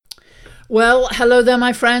Well, hello there,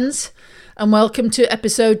 my friends, and welcome to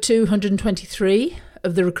episode 223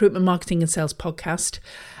 of the Recruitment Marketing and Sales Podcast.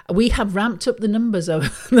 We have ramped up the numbers over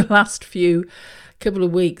the last couple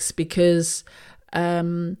of weeks because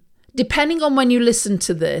depending on when you listen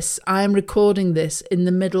to this, I am recording this in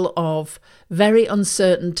the middle of very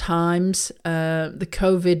uncertain times. The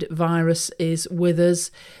COVID virus is with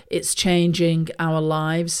us. It's changing our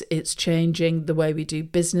lives. It's changing the way we do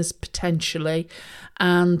business potentially.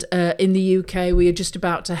 And in the UK, we are just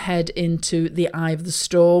about to head into the eye of the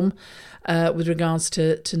storm with regards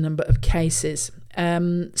to number of cases.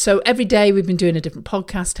 So every day we've been doing a different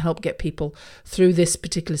podcast to help get people through this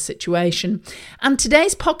particular situation. And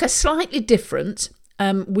today's podcast is slightly different.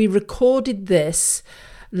 We recorded this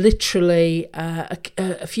literally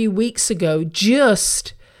a few weeks ago,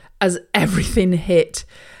 just as everything hit.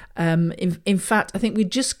 In fact, I think we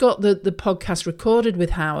just got the podcast recorded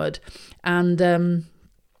with Howard, and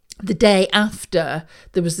the day after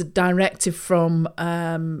there was the directive from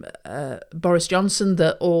Boris Johnson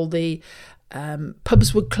that all the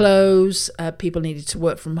pubs would close, people needed to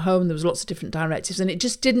work from home. There was lots of different directives, and it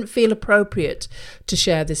just didn't feel appropriate to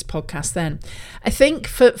share this podcast then. I think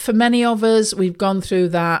for many of us, we've gone through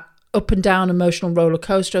that up and down emotional roller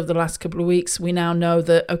coaster over the last couple of weeks. We now know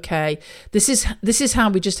that, okay, this is how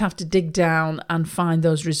we just have to dig down and find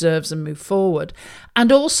those reserves and move forward.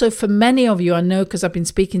 And also for many of you, I know because I've been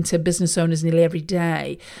speaking to business owners nearly every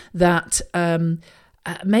day, that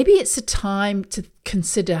maybe it's a time to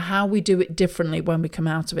consider how we do it differently when we come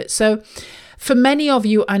out of it. So for many of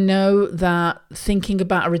you, I know that thinking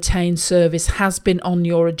about a retained service has been on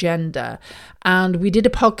your agenda. And we did a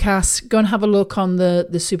podcast. Go and have a look on the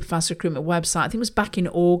Superfast Recruitment website. I think it was back in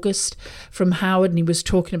August from Howard, and he was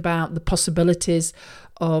talking about the possibilities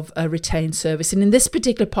of a retained service. And in this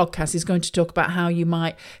particular podcast, he's going to talk about how you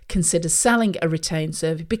might consider selling a retained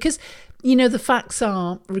service, because you know, the facts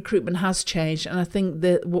are recruitment has changed, and I think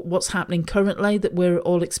that what's happening currently that we're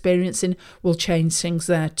all experiencing will change things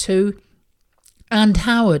there too. And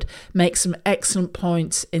Howard makes some excellent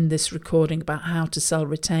points in this recording about how to sell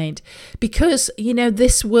retained, because, you know,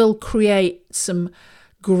 this will create some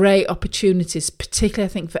great opportunities, particularly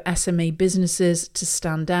I think for SME businesses to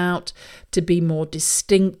stand out, to be more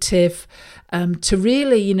distinctive, to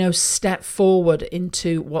really, you know, step forward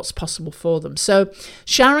into what's possible for them. So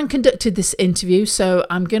Sharon conducted this interview. So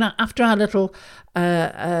I'm going to, after our little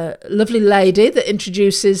lovely lady that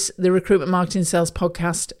introduces the Recruitment Marketing Sales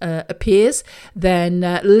Podcast appears, then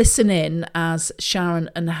listen in as Sharon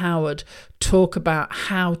and Howard talk about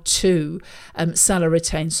how to sell a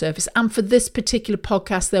retained service. And for this particular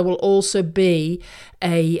podcast, there will also be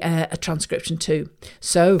a transcription too.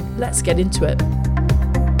 So let's get into it.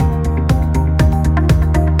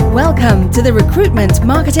 Welcome to the Recruitment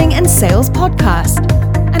Marketing and Sales Podcast.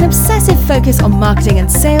 An obsessive focus on marketing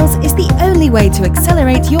and sales is the only way to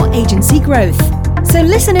accelerate your agency growth. So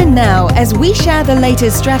listen in now as we share the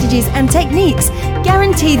latest strategies and techniques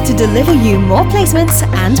guaranteed to deliver you more placements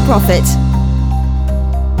and profit.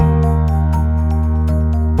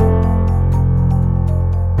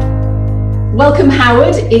 Welcome,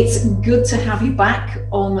 Howard. It's good to have you back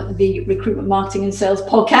on the Recruitment Marketing and Sales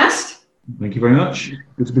Podcast. Thank you very much.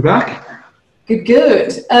 Good to be back.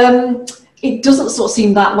 Good. It doesn't sort of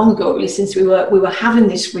seem that long ago, really, since we were having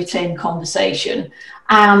this retained conversation.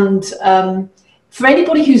 And for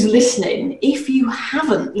anybody who's listening, if you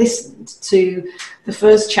haven't listened to the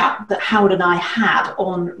first chat that Howard and I had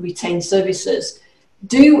on retained services,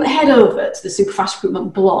 do head over to the Superfast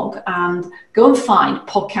Recruitment blog and go and find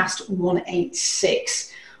podcast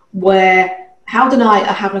 186, where Howard and I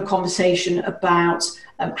are having a conversation about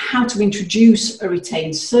how to introduce a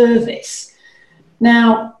retained service.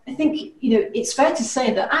 Now, I think, you know, it's fair to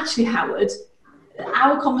say that actually, Howard,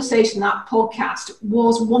 our conversation, that podcast,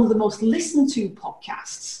 was one of the most listened to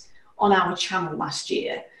podcasts on our channel last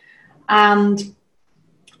year. And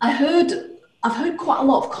I've heard quite a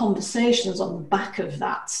lot of conversations on the back of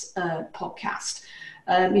that podcast.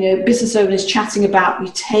 You know, business owners chatting about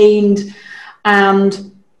retained,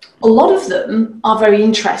 and a lot of them are very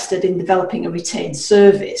interested in developing a retained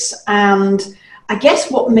service. And I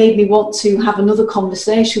guess what made me want to have another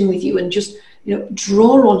conversation with you and just, you know,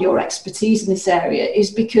 draw on your expertise in this area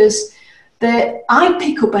is because I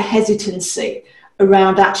pick up a hesitancy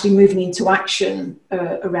around actually moving into action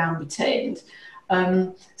around retained.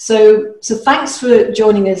 So thanks for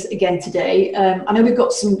joining us again today. I know we've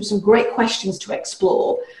got some great questions to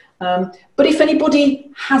explore. But if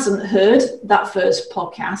anybody hasn't heard that first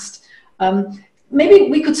podcast, maybe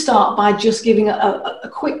we could start by just giving a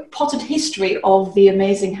quick potted history of the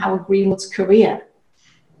amazing Howard Greenwood's career.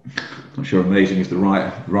 Not sure amazing is the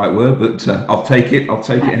right word, but I'll take it. I'll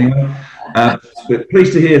take it anyway. But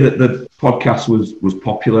pleased to hear that the podcast was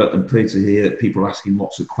popular, and pleased to hear that people are asking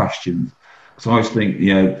lots of questions. So I always think,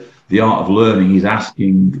 the art of learning is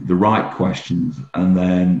asking the right questions and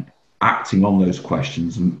then acting on those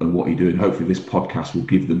questions and what you do. And hopefully this podcast will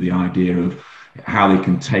give them the idea of how they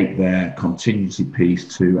can take their contingency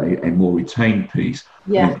piece to a more retained piece,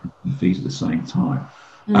 Yeah. and fees at the same time.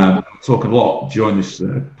 Talk a lot during this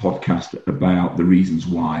podcast about the reasons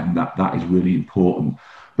why, and that is really important.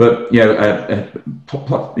 But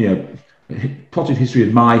potted history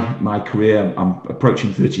of my career. I'm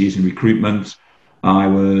approaching 30 years in recruitment. I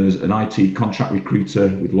was an IT contract recruiter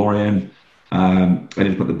with L'Oréal.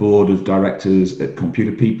 Ended up at the board of directors at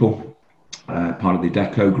Computer People, part of the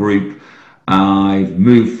Deco group. I've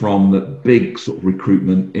moved from the big sort of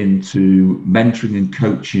recruitment into mentoring and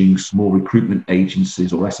coaching small recruitment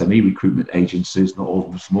agencies or SME recruitment agencies, not all of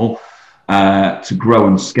them small, to grow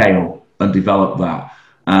and scale and develop that.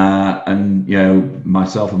 And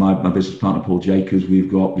myself and my business partner Paul Jacobs,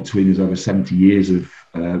 we've got between us over 70 years of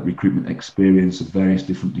recruitment experience of various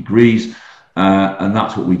different degrees, and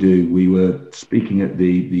that's what we do. We were speaking at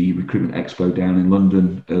the Recruitment Expo down in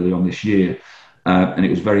London early on this year. And it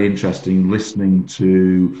was very interesting listening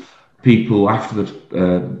to people after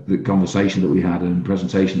the conversation that we had and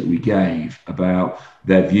presentation that we gave about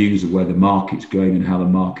their views of where the market's going and how the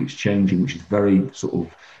market's changing, which is very sort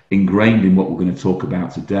of ingrained in what we're going to talk about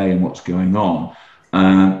today and what's going on,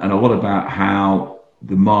 and a lot about how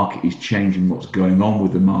the market is changing, what's going on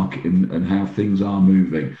with the market and how things are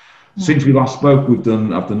moving. Since we last spoke, I've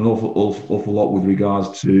done an awful lot with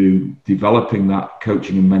regards to developing that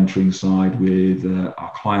coaching and mentoring side with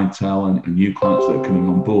our clientele and new clients that are coming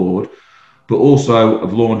on board. But also,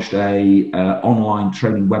 I've launched a online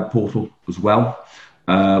training web portal as well,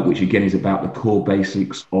 which again is about the core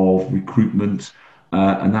basics of recruitment.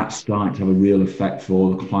 And that's starting to have a real effect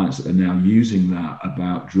for the clients that are now using that,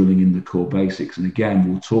 about drilling in the core basics. And again,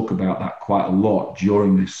 we'll talk about that quite a lot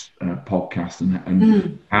during this podcast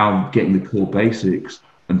and how getting the core basics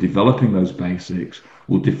and developing those basics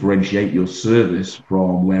will differentiate your service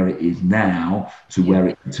from where it is now to where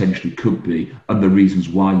it potentially could be, and the reasons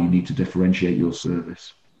why you need to differentiate your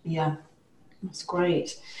service. Yeah, that's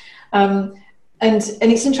great. And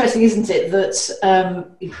it's interesting, isn't it, that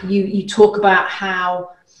you talk about how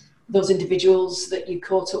those individuals that you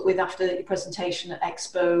caught up with after your presentation at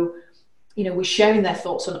Expo, were sharing their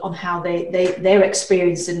thoughts on how they're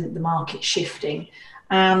experiencing the market shifting,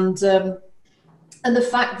 and the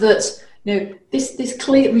fact that this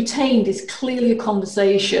clearly a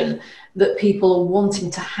conversation that people are wanting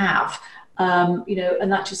to have.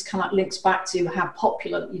 And that just kind of links back to how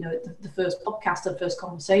popular, the first podcast, the first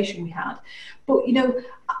conversation we had. But,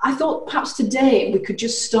 I thought perhaps today we could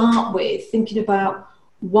just start with thinking about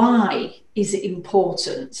why is it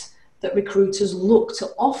important that recruiters look to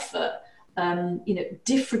offer,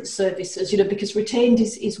 different services, because retained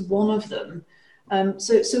is one of them.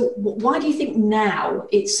 So why do you think now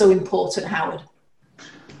it's so important, Howard?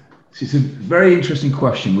 It's a very interesting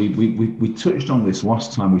question. We touched on this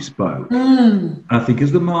last time we spoke. And I think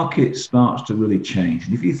as the market starts to really change,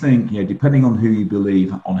 and if you think, depending on who you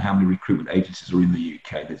believe on how many recruitment agencies are in the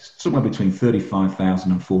UK, there's somewhere between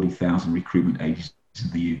 35,000 and 40,000 recruitment agencies in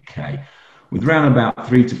the UK, with around about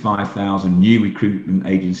 3,000 to 5,000 new recruitment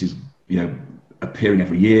agencies, appearing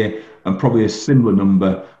every year, and probably a similar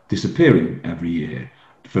number disappearing every year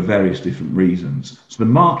for various different reasons. So the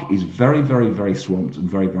market is very, very, very swamped and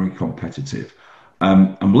very, very competitive.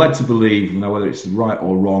 I'm led to believe, whether it's right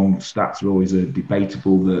or wrong, stats are always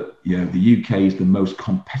debatable, that the UK is the most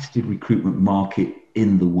competitive recruitment market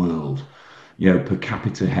in the world, per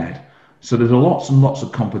capita head. So there's lots and lots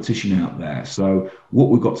of competition out there. So what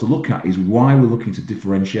we've got to look at is why we're looking to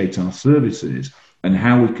differentiate our services and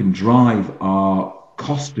how we can drive our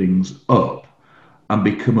costings up and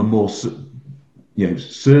become a more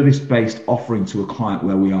service-based offering to a client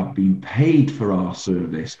where we are being paid for our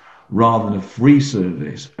service rather than a free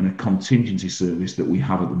service and a contingency service that we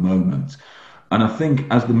have at the moment. And I think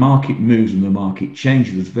as the market moves and the market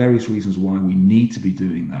changes, there's various reasons why we need to be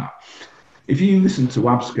doing that. If you listen to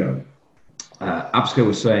ABSCO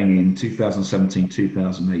was saying in 2017,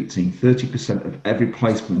 2018, 30% of every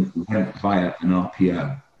placement went via an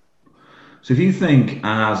RPO. So if you think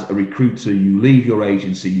as a recruiter, you leave your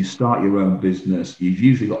agency, you start your own business, you've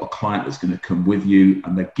usually got a client that's going to come with you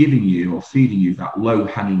and they're giving you or feeding you that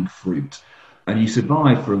low-hanging fruit. And you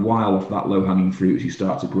survive for a while off that low-hanging fruit as you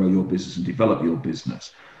start to grow your business and develop your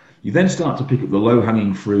business. You then start to pick up the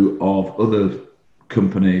low-hanging fruit of other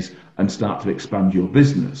companies and start to expand your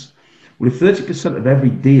business. Well, if 30% of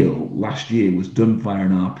every deal last year was done via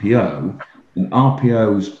an RPO, and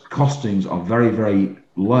RPO's costings are very, very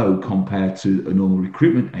low compared to a normal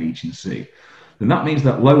recruitment agency, then that means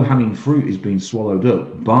that low-hanging fruit is being swallowed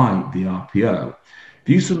up by the RPO. If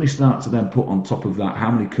you suddenly start to then put on top of that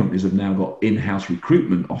how many companies have now got in-house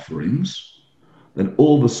recruitment offerings, then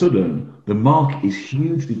all of a sudden the market is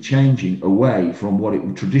hugely changing away from what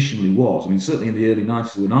it traditionally was. I mean, certainly in the early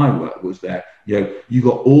 90s when I was there, you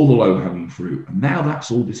got all the low-hanging fruit, and now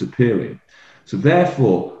that's all disappearing. So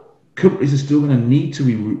therefore, companies are still going to need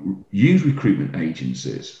to use recruitment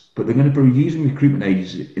agencies, but they're going to be using recruitment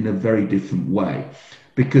agencies in a very different way,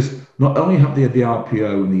 because not only have they the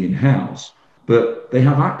RPO and the in-house, but they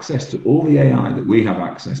have access to all the AI that we have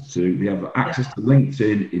access to. They have access to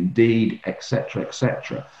LinkedIn, Indeed, etc.,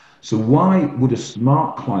 etc. So why would a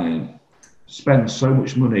smart client spend so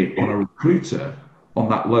much money on a recruiter on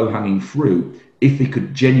that low-hanging fruit if they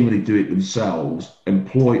could genuinely do it themselves,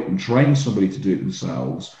 employ and train somebody to do it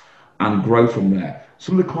themselves, and grow from there?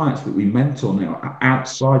 Some of the clients that we mentor now are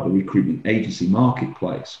outside the recruitment agency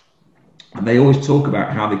marketplace, and they always talk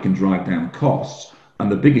about how they can drive down costs, and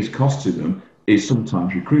the biggest cost to them is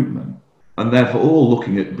sometimes recruitment, and therefore all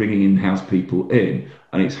looking at bringing in-house people in,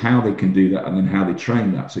 and it's how they can do that and then how they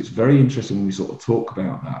train that. So it's very interesting when we sort of talk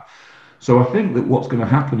about that. So I think that what's going to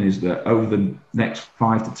happen is that over the next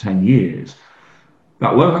 5 to 10 years,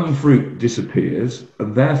 that low-hanging fruit disappears,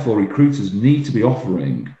 and therefore recruiters need to be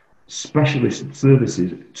offering specialist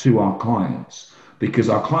services to our clients, because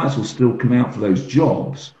our clients will still come out for those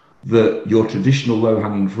jobs that your traditional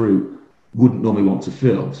low-hanging fruit wouldn't normally want to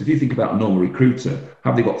fill. So if you think about a normal recruiter,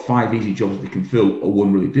 have they got 5 easy jobs they can fill or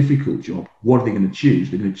one really difficult job? What are they going to choose?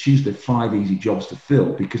 They're going to choose the 5 easy jobs to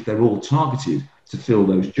fill because they're all targeted to fill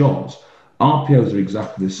those jobs. RPOs are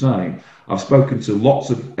exactly the same. I've spoken to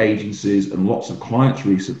lots of agencies and lots of clients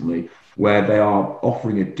recently where they are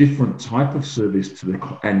offering a different type of service to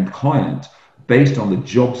the end client based on the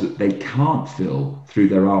jobs that they can't fill through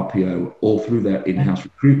their RPO or through their in-house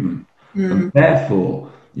recruitment. And therefore,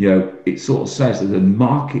 it sort of says there's a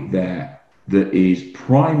market there that is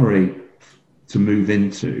primary to move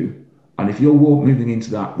into. And if you're moving into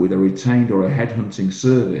that with a retained or a headhunting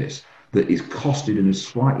service that is costed in a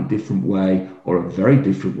slightly different way or a very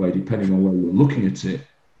different way, depending on where you're looking at it,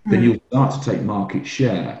 then you'll start to take market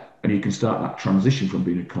share, and you can start that transition from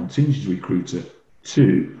being a contingent recruiter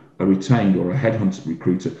to a retained or a headhunted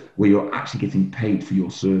recruiter where you're actually getting paid for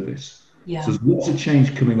your service. Yeah. So there's lots of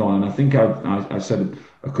change coming on, and I think I said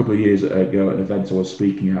a couple of years ago at an event I was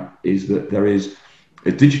speaking at, is that there is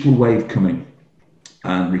a digital wave coming,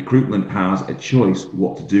 and recruitment has a choice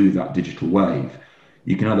what to do with that digital wave.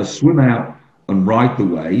 You can either swim out and ride the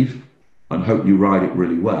wave and hope you ride it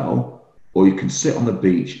really well, or you can sit on the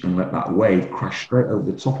beach and let that wave crash straight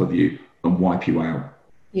over the top of you and wipe you out.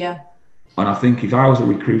 Yeah. And I think if I was a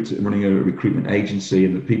recruiter running a recruitment agency,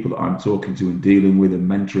 and the people that I'm talking to and dealing with and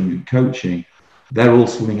mentoring and coaching, they're all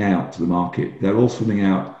swimming out to the market. They're all swimming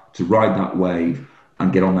out to ride that wave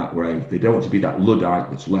and get on that wave. They don't want to be that Luddite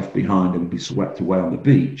that's left behind and be swept away on the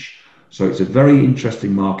beach. So it's a very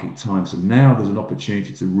interesting market time. So now there's an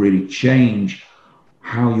opportunity to really change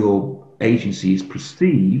how your agency is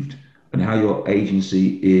perceived and how your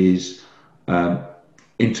agency is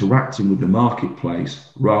interacting with the marketplace,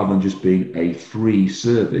 rather than just being a free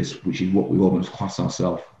service, which is what we almost class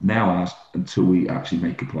ourselves now as until we actually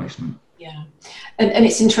make a placement. Yeah, and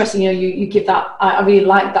it's interesting, you give that, I really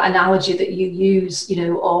like that analogy that you use,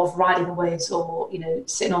 of riding the waves, or,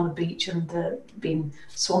 sitting on the beach and being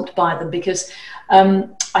swamped by them, because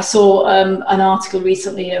I saw an article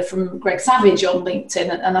recently from Greg Savage on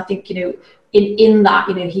LinkedIn, and I think, in that,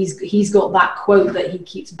 he's got that quote that he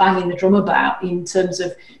keeps banging the drum about in terms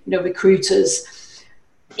of, recruiters,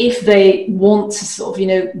 if they want to sort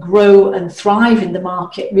of, grow and thrive in the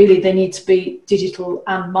market, really they need to be digital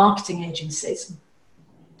and marketing agencies.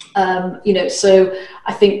 So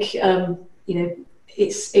I think,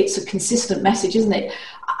 it's a consistent message, isn't it?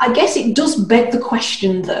 I guess it does beg the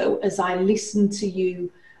question, though, as I listen to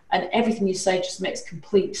you, and everything you say just makes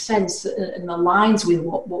complete sense and aligns with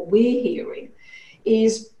what we're hearing,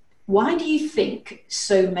 is why do you think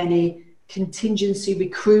so many contingency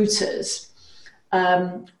recruiters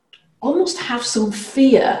almost have some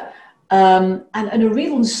fear and a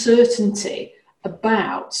real uncertainty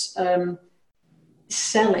about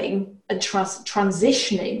selling and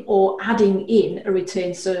transitioning or adding in a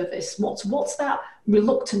retained service? What's that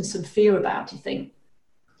reluctance and fear about, do you think?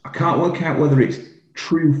 I can't work out whether it's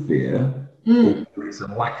true fear or whether it's a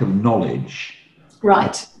lack of knowledge.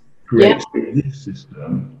 Right. Creates a belief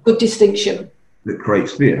system. Good distinction. That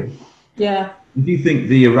creates fear. Yeah. Do you think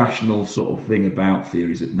the irrational sort of thing about fear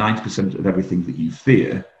is that 90% of everything that you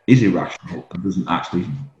fear is irrational and doesn't actually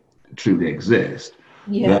truly exist?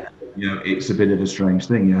 Yeah. That, it's a bit of a strange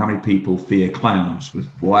thing. How many people fear clowns for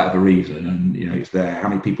whatever reason, and it's there. How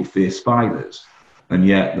many people fear spiders, and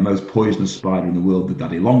yet the most poisonous spider in the world, the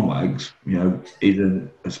daddy longlegs, is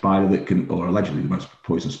a spider that can, or allegedly the most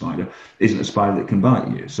poisonous spider, isn't a spider that can bite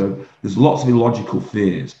you. So there's lots of illogical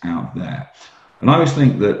fears out there, and I always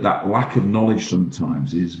think that lack of knowledge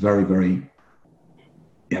sometimes is very, very,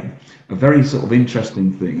 a very sort of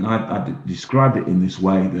interesting thing. And I described it in this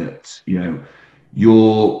way that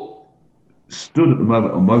you're stood at the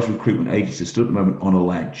moment, or most recruitment agencies stood at the moment on a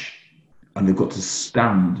ledge, and they've got to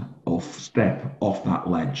step off that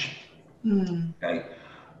ledge. Okay,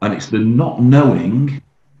 and it's the not knowing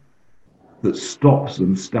that stops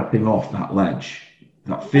them stepping off that ledge.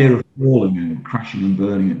 That fear of falling and crashing and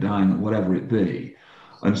burning and dying, or whatever it be.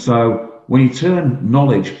 And so when you turn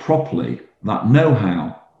knowledge properly, that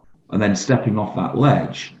know-how, and then stepping off that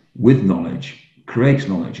ledge with knowledge creates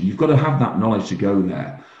knowledge, and you've got to have that knowledge to go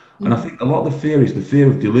there. And I think a lot of the fear is the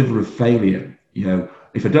fear of failure.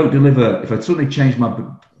 If I don't deliver, if I suddenly change my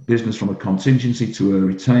business from a contingency to a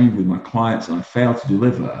retained with my clients and I fail to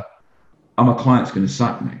deliver, my client's going to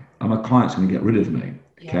sack me. My client's going to get rid of me.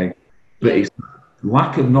 Okay, but it's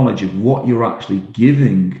lack of knowledge of what you're actually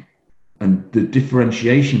giving and the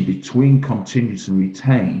differentiation between contingency and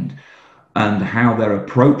retained, and how they're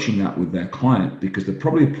approaching that with their client, because they're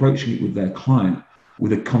probably approaching it with their client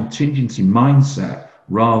with a contingency mindset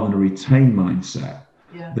rather than a retained mindset.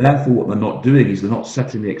 Therefore, what they're not doing is they're not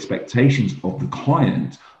setting the expectations of the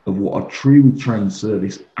client of what a true retained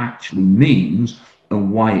service actually means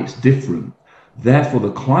and why it's different. Therefore,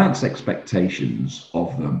 the client's expectations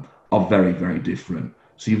of them are very, very different.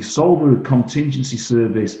 So you've sold a contingency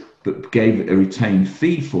service but gave a retained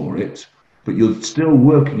fee for it, but you're still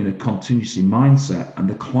working in a contingency mindset, and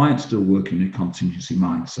the client's still working in a contingency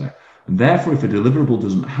mindset. And therefore, if a deliverable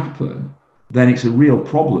doesn't happen, then it's a real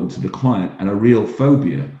problem to the client and a real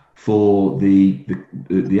phobia for the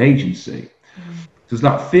agency. So there's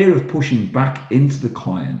that fear of pushing back into the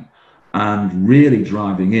client and really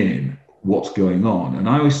driving in what's going on. And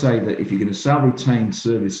I always say that if you're going to sell retained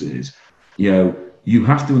services, you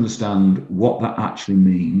have to understand what that actually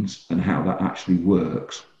means and how that actually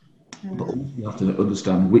works. But also you have to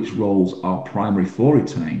understand which roles are primary for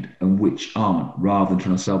retained and which aren't, rather than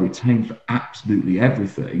trying to sell retained for absolutely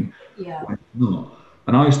everything. When it's not.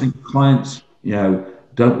 And I always think clients,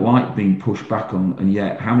 don't like being pushed back on, and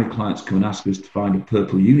yet how many clients come and ask us to find a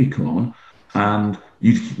purple unicorn, and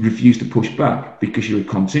you refuse to push back because you're a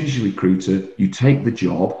contingency recruiter, you take the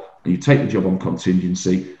job, and you take the job on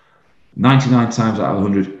contingency. 99 times out of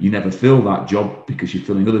 100, you never fill that job because you're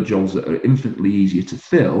filling other jobs that are infinitely easier to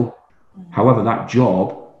fill. However, that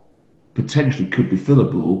job potentially could be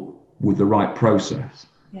fillable with the right process.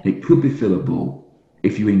 It could be fillable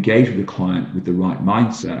if you engage with the client with the right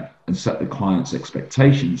mindset and set the client's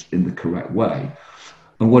expectations in the correct way.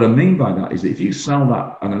 And what I mean by that is that if you sell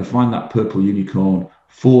that, I'm going to find that purple unicorn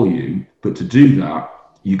for you, but to do that,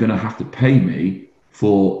 you're going to have to pay me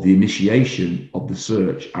for the initiation of the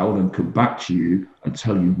search. I will then come back to you and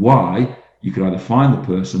tell you why you can either find the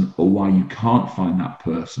person or why you can't find that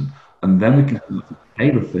person. And then we can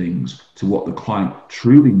tailor things to what the client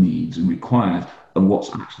truly needs and requires and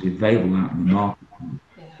what's actually available out in the market.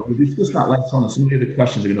 We'll discuss that later on, and some of the other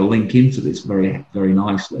questions are going to link into this very, very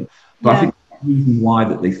nicely. But I think the reason why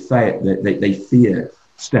that they fear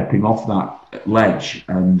stepping off that ledge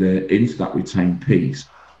and into that retained piece,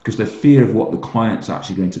 because they fear of what the client's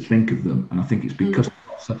actually going to think of them. And I think it's because they're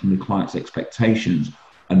not setting the client's expectations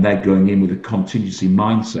and they're going in with a contingency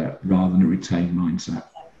mindset rather than a retained mindset.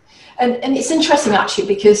 And it's interesting actually,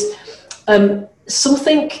 because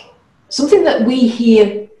something that we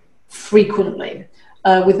hear frequently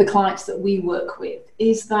with the clients that we work with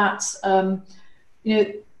is that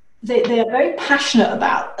they are very passionate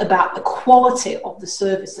about the quality of the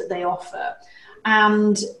service that they offer.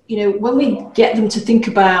 And when we get them to think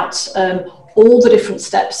about all the different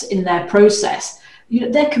steps in their process,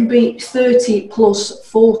 there can be 30 plus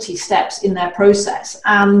 40 steps in their process.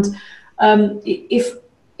 And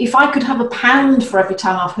if I could have £1 for every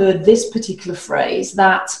time I've heard this particular phrase,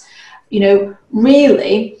 that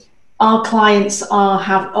really our clients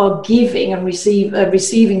are giving and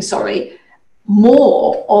receiving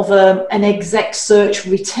more of an exec search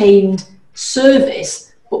retained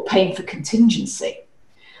service, but paying for contingency.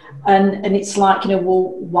 And it's like,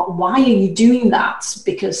 why are you doing that?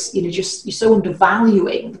 Because you're so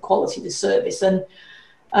undervaluing the quality of the service. And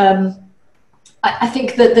I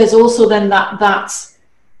think that there's also then that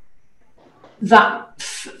that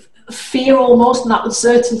fear almost, and that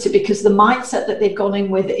uncertainty, because the mindset that they've gone in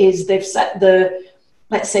with is they've set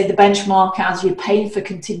let's say the benchmark as you're paying for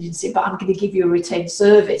contingency, but I'm going to give you a retained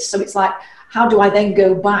service. So it's like, how do I then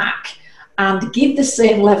go back and give the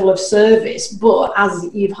same level of service, but as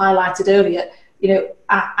you've highlighted earlier,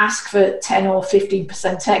 ask for 10 or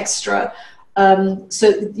 15% extra.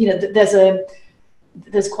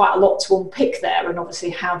 There's quite a lot to unpick there, and obviously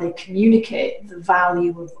how they communicate the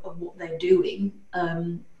value of what they're doing.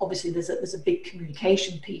 Obviously there's a big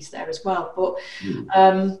communication piece there as well, but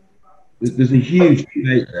there's a huge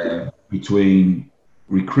debate there between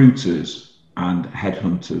recruiters and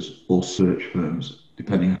headhunters or search firms,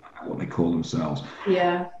 depending on what they call themselves.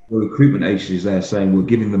 Yeah. The recruitment agencies, they're saying we're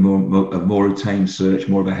giving them a more retained search,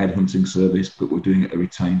 more of a headhunting service, but we're doing it a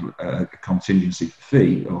retained contingency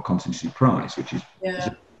fee or contingency price, which is. Yeah.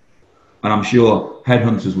 And I'm sure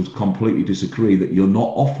headhunters would completely disagree that you're not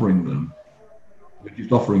offering them. You're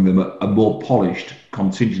just offering them a more polished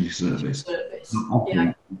contingency service. Not offering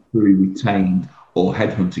a fully retained or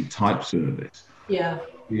headhunting type service. Yeah.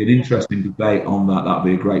 Be an interesting debate on that. That'd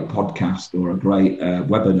be a great podcast or a great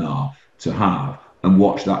webinar to have, and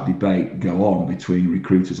watch that debate go on between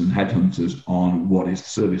recruiters and headhunters on what is the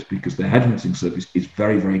service, because the headhunting service is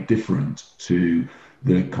very, very different to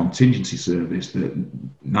the contingency service that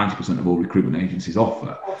 90% of all recruitment agencies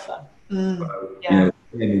offer. So,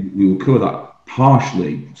 we will cover that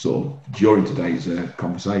partially sort of during today's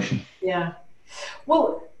conversation. Yeah.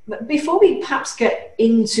 Well, before we perhaps get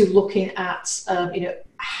into looking at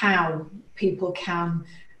how people can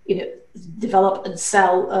develop and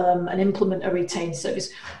sell and implement a retained service,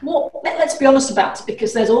 let's be honest about it,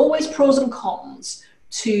 because there's always pros and cons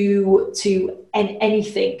to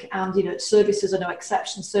anything, and services are no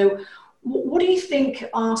exception. So what do you think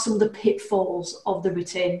are some of the pitfalls of the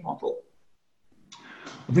retained model?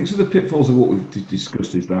 I think some of the pitfalls of what we've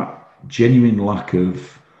discussed is that genuine lack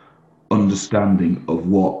of understanding of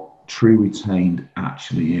what true retained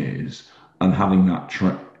actually is, and having that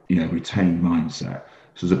retained mindset.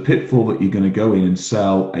 So there's a pitfall that you're going to go in and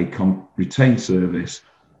sell a retained service,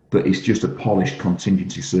 but it's just a polished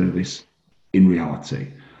contingency service in reality.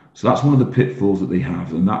 So that's one of the pitfalls that they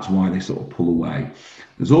have, and that's why they sort of pull away.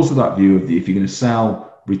 There's also that view of if you're going to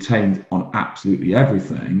sell retained on absolutely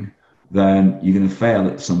everything, then you're going to fail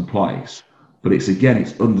at some place. But it's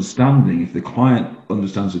understanding. If the client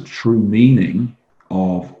understands the true meaning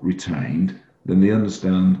of retained, then they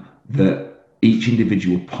understand that each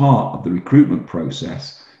individual part of the recruitment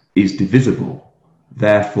process is divisible.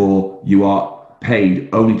 Therefore, you are paid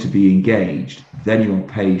only to be engaged. Then you are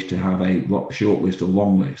paid to have a short list or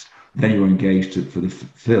long list. Then you are engaged for the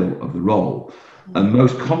fill of the role. And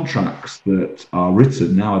most contracts that are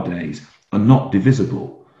written nowadays are not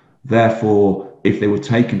divisible. Therefore, if they were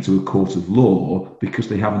taken to a court of law because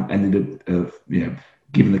they haven't ended up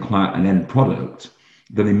giving the client an end product,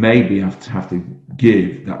 then they maybe have to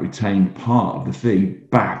give that retained part of the fee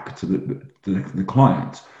back to the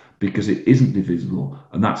client, because it isn't divisible.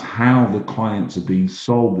 And that's how the clients are being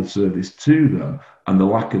sold the service to them, and the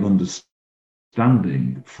lack of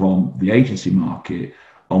understanding from the agency market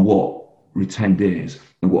on what retained is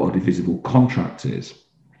and what a divisible contract is.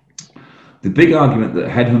 The big argument that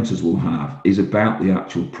headhunters will have is about the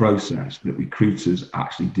actual process that recruiters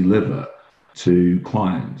actually deliver to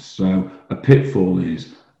clients. So a pitfall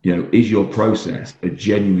is your process a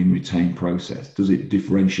genuine retained process? Does it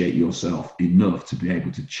differentiate yourself enough to be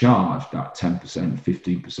able to charge that 10%,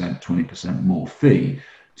 15%, 20% more fee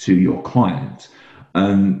to your client?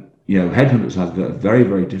 And headhunters have a very,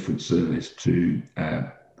 very different service to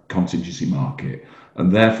contingency market.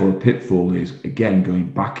 And therefore a pitfall is, again,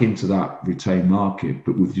 going back into that retained market,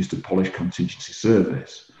 but with just a polished contingency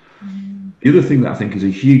service. The other thing that I think is a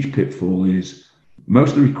huge pitfall is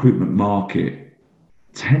most of the recruitment market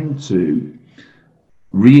tend to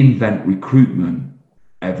reinvent recruitment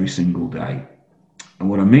every single day. And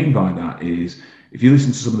what I mean by that is, if you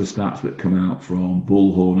listen to some of the stats that come out from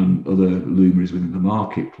Bullhorn and other luminaries within the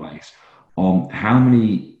marketplace on how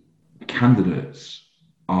many candidates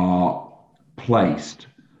are placed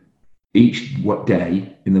each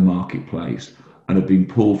day in the marketplace and have been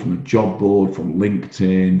pulled from a job board, from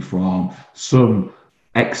LinkedIn, from some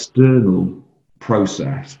external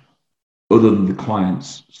process other than the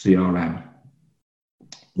client's CRM,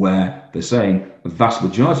 where they're saying a vast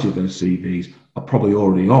majority of those CVs are probably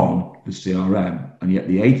already on the CRM, and yet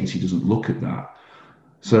the agency doesn't look at that.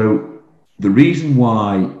 So the reason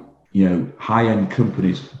why high-end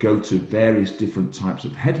companies go to various different types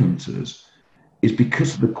of headhunters is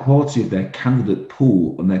because of the quality of their candidate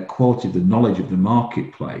pool and their quality of the knowledge of the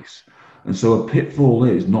marketplace. And so a pitfall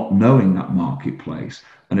is not knowing that marketplace,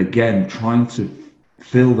 and again, trying to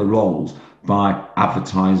fill the roles by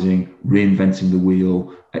advertising, reinventing the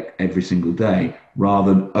wheel every single day,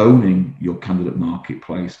 rather than owning your candidate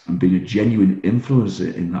marketplace and being a genuine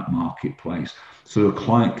influencer in that marketplace so a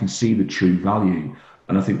client can see the true value.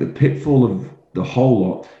 And I think the pitfall of the whole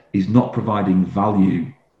lot is not providing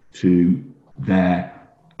value to their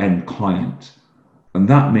end client. And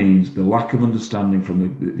that means the lack of understanding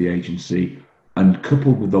from the agency, and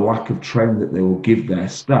coupled with the lack of training that they will give their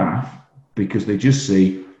staff, because they just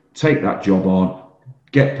see, take that job on,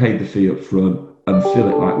 get paid the fee up front and fill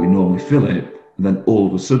it like we normally fill it. And then all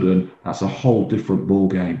of a sudden, that's a whole different ball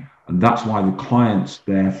game. And that's why the clients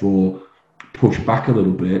therefore push back a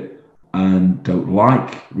little bit and don't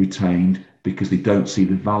like retained, because they don't see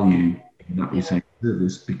the value in that retained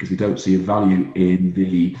service, because they don't see a value in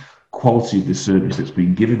the quality of the service that's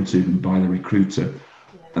been given to them by the recruiter.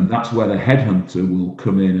 And that's where the headhunter will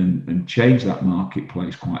come in and change that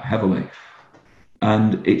marketplace quite heavily.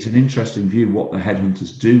 And it's an interesting view what the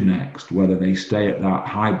headhunters do next, whether they stay at that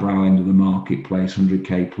highbrow end of the marketplace,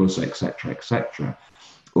 100K plus, etc.,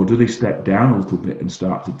 or do they step down a little bit and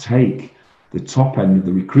start to take the top end of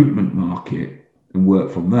the recruitment market and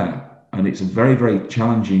work from there. And it's a very, very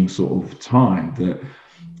challenging sort of time that,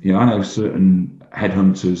 I know certain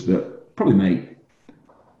headhunters that probably make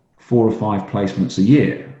 4 or 5 placements a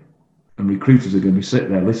year, and recruiters are going to be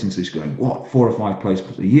sitting there listening to this going, what, 4 or 5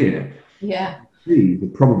 placements a year? Yeah. They're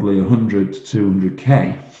probably 100 to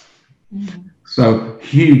 200K. So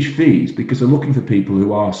huge fees, because they're looking for people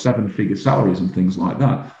who are 7-figure salaries and things like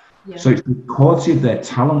that. Yeah. So it's the quality of their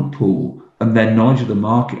talent pool and their knowledge of the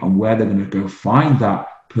market on where they're going to go find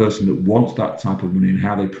that person that wants that type of money and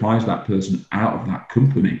how they prize that person out of that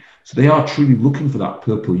company. So they are truly looking for that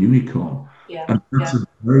purple unicorn. Yeah. And that's a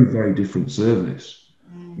very, very different service.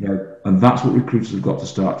 And that's what recruiters have got to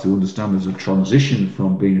start to understand. There's a transition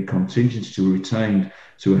from being a contingency to a retained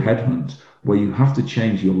to a headhunt, where you have to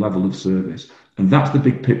change your level of service. And that's the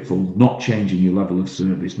big pitfall, not changing your level of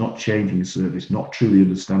service, not changing your service, not truly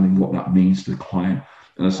understanding what that means to the client.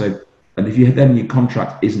 And I say, and if your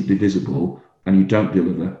contract isn't divisible and you don't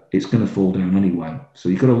deliver, it's going to fall down anyway. So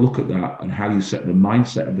you've got to look at that and how you set the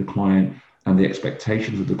mindset of the client and the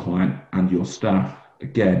expectations of the client and your staff,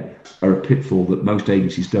 again, are a pitfall that most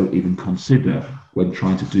agencies don't even consider when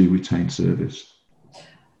trying to do retained service.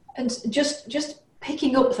 And just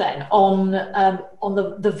picking up then on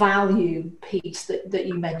the value piece that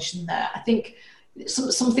you mentioned there, I think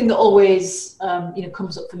something that always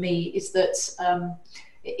comes up for me is that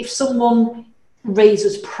if someone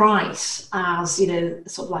raises price as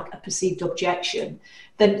sort of like a perceived objection,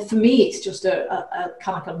 then for me it's just a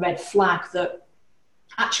kind of like a red flag that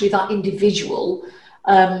actually that individual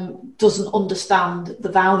doesn't understand the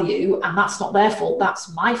value, and that's not their fault,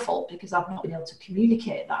 that's my fault, because I've not been able to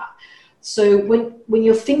communicate that. So when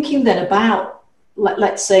you're thinking then about,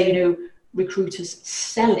 let's say, recruiters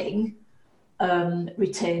selling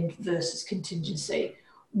retained versus contingency,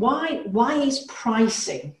 why is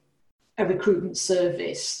pricing a recruitment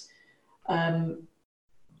service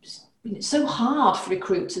so hard for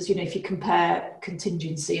recruiters, if you compare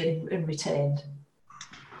contingency and retained?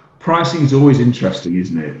 Pricing is always interesting,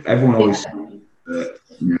 isn't it? Everyone always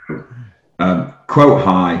quote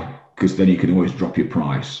high, because then you can always drop your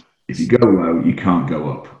price. If you go low, you can't go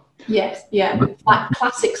up. Yes, yeah, like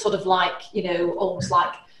classic sort of like, almost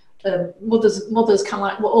like mothers kind of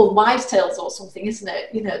like old wives' tales or something, isn't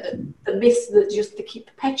it? The myths that just they keep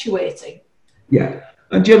perpetuating. Yeah,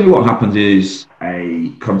 and generally what happens is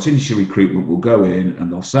a contingency recruitment will go in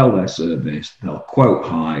and they'll sell their service, they'll quote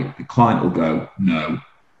high, the client will go, no.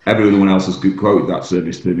 Everyone else has quoted that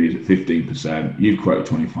service to me at 15%, you've quoted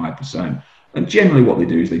 25%. And generally what they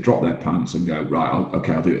do is they drop their pants and go, right, I'll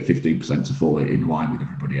do it at 15% to fall in line with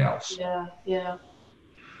everybody else. Yeah.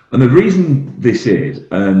 And the reason this is,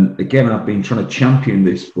 and again, I've been trying to champion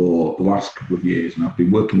this for the last couple of years, and I've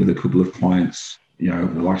been working with a couple of clients,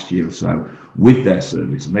 over the last year or so with their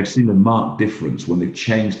service, and they've seen a marked difference when they've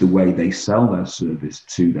changed the way they sell their service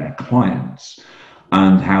to their clients,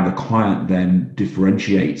 and how the client then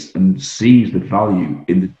differentiates and sees the value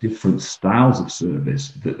in the different styles of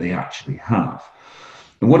service that they actually have.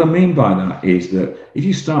 And what I mean by that is that if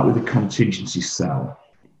you start with a contingency sell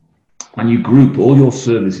and you group all your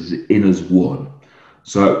services in as one,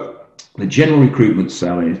 so the general recruitment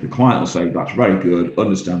sell is the client will say, that's very good,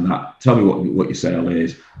 understand that, tell me what your sale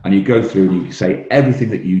is, and you go through and you say everything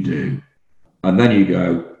that you do, and then you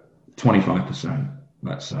go 25%,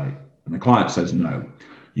 let's say. And the client says no,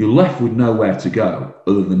 you're left with nowhere to go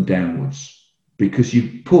other than downwards, because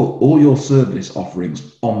you put all your service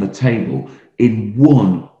offerings on the table in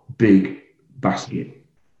one big basket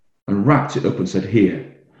and wrapped it up and said,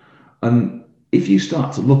 here. And if you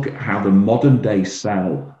start to look at how the modern day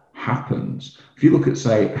sell happens, if you look at,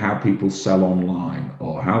 say, how people sell online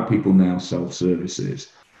or how people now sell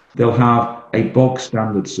services, they'll have a bog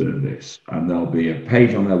standard service and there'll be a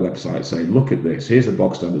page on their website saying, look at this, here's a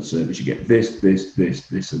bog standard service, you get this, this, this,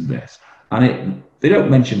 this, and this. And they don't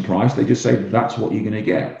mention price, they just say that's what you're going to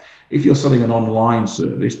get. If you're selling an online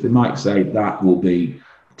service, they might say that will be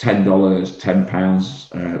 $10,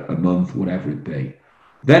 £10 a month, whatever it be.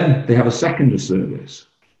 Then they have a secondary service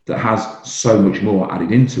that has so much more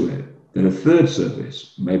added into it. Then a third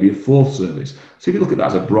service, maybe a fourth service. So if you look at that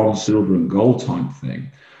as a bronze, silver, and gold type thing,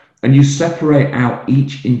 and you separate out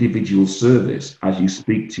each individual service as you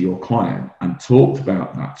speak to your client and talk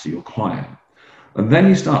about that to your client, and then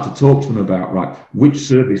you start to talk to them about, right, which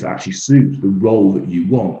service actually suits the role that you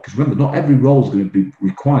want. Because remember, not every role is going to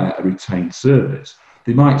require a retained service.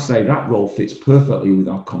 They might say that role fits perfectly with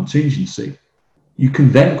our contingency. You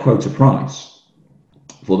can then quote a price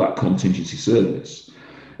for that contingency service.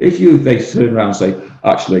 If they turn around and say,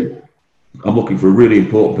 actually, I'm looking for a really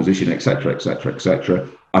important position, etc., etc., etc.,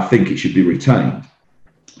 I think it should be retained.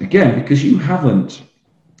 Again, because you have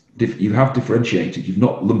differentiated, you've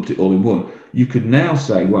not lumped it all in one. You could now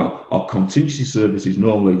say, well, our contingency service is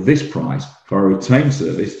normally this price. For our retained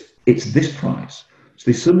service, it's this price.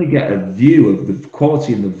 So they suddenly get a view of the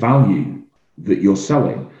quality and the value that you're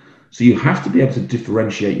selling. So you have to be able to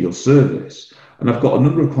differentiate your service. And I've got a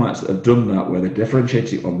number of clients that have done that, where they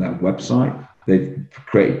differentiate it on their website. They've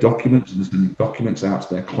created documents and they're sending documents out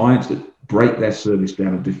to their clients that break their service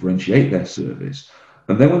down and differentiate their service.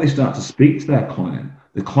 And then when they start to speak to their client,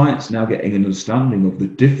 the client's now getting an understanding of the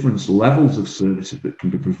different levels of services that can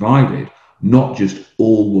be provided, not just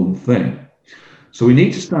all one thing. So we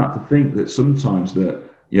need to start to think that sometimes that,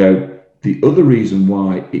 the other reason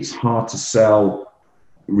why it's hard to sell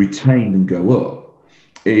retained and go up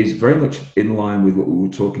is very much in line with what we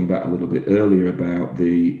were talking about a little bit earlier about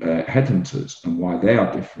the headhunters and why they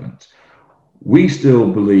are different. We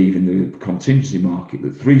still believe in the contingency market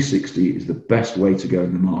that 360 is the best way to go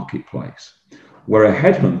in the marketplace, where a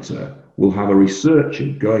headhunter will have a researcher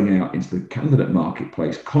going out into the candidate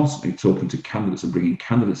marketplace, constantly talking to candidates and bringing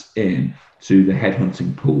candidates in to the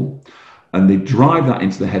headhunting pool. And they drive that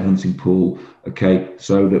into the headhunting pool,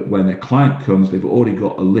 so that when their client comes, they've already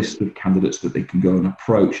got a list of candidates that they can go and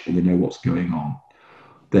approach and they know what's going on.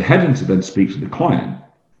 The headhunter then speaks to the client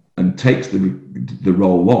and takes the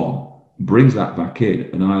role on, brings that back in,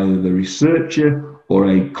 and either the researcher or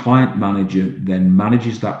a client manager then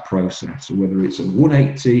manages that process. So whether it's a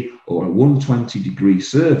 180 or a 120 degree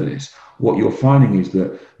service, what you're finding is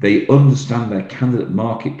that they understand their candidate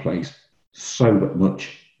marketplace so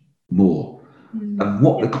much more. And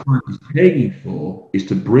what the client is paying you for is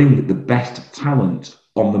to bring the best talent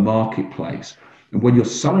on the marketplace. And when you're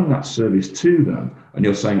selling that service to them and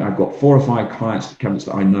you're saying, I've got 4 or 5 candidates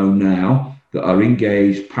that I know now that are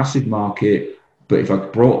engaged, passive market, but if I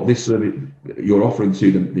brought this service you're offering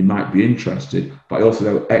to them, they might be interested, but I also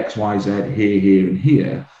know X, Y, Z, here, and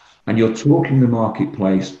here, and you're talking the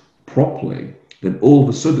marketplace properly, then all of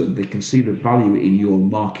a sudden they can see the value in your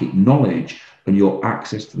market knowledge and your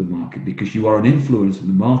access to the market, because you are an influencer in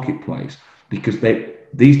the marketplace, because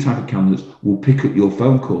these type of candidates will pick up your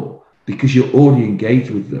phone call because you're already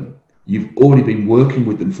engaged with them. You've already been working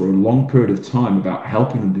with them for a long period of time about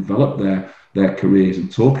helping them develop their careers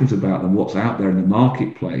and talking about them, what's out there in the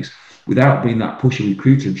marketplace, without being that pushy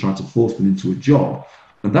recruiter and trying to force them into a job.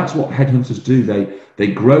 And that's what headhunters do.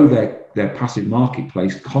 They grow their passive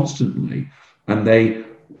marketplace constantly, and they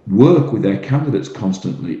work with their candidates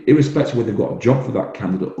constantly, irrespective of whether they've got a job for that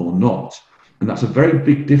candidate or not. And that's a very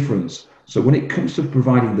big difference. So when it comes to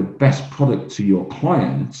providing the best product to your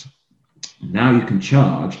client, now you can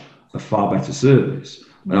charge a far better service.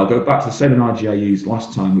 And I'll go back to the same analogy I used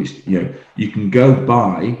last time, which, you can go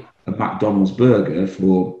buy a McDonald's burger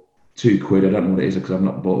for £2. I don't know what it is because I've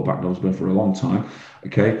not bought a McDonald's burger for a long time.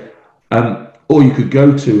 Or you could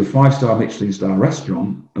go to a 5-star Michelin star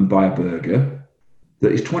restaurant and buy a burger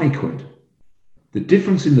that is £20. The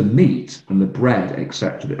difference in the meat and the bread,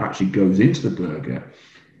 etc., that actually goes into the burger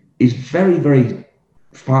is very, very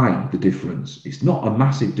fine, the difference. It's not a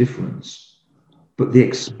massive difference. But the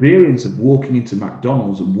experience of walking into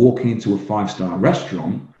McDonald's and walking into a 5-star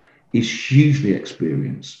restaurant is hugely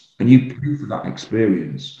experienced, and you pay for that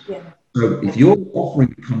experience. Yeah. So if you're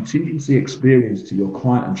offering a contingency experience to your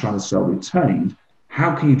client and trying to sell retained,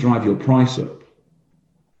 how can you drive your price up?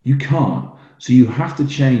 You can't. So you have to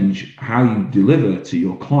change how you deliver to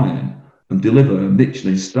your client and deliver a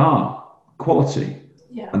Michelin star quality.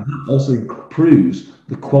 Yeah. And that also improves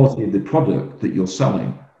the quality of the product that you're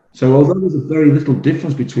selling. So although there's a very little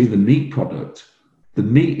difference between the meat product, the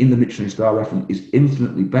meat in the Michelin star restaurant is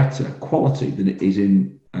infinitely better quality than it is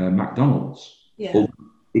in McDonald's. Yeah. Although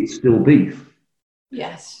it's still beef.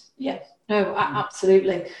 Yes. Yes. No,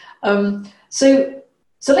 absolutely. So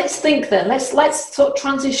let's think then. Let's sort of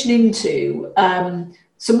transition into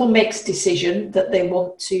someone makes a decision that they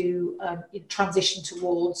want to transition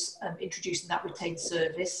towards introducing that retained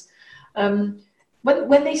service.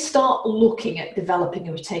 When they start looking at developing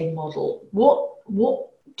a retained model, what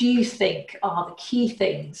do you think are the key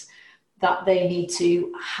things that they need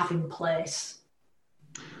to have in place?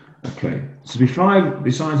 Okay, so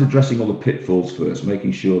besides addressing all the pitfalls first,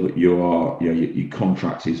 making sure that your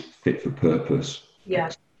contract is fit for purpose.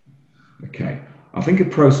 Yeah. Okay, I think a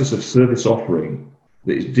process of service offering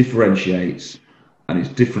that differentiates and is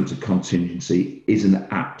different to contingency is an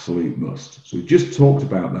absolute must. So we just talked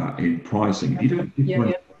about that in pricing. If you don't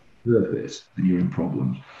differentiate service, then you're in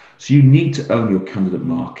problems. So you need to own your candidate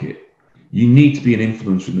market. You need to be an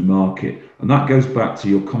influencer in the market, and that goes back to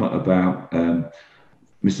your comment about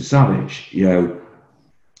Mr. Savage.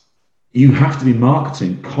 You have to be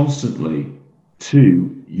marketing constantly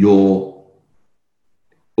to your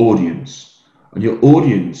audience, and your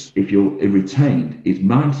audience, if you're retained, is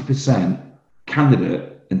 90%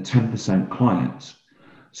 candidate and 10% clients.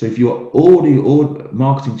 So if you're already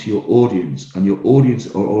marketing to your audience and your audience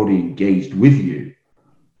are already engaged with you,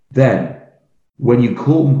 then when you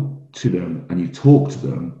call to them and you talk to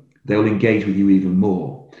them, they'll engage with you even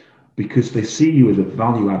more because they see you as a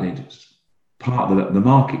value-added part of the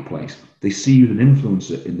marketplace. They see you as an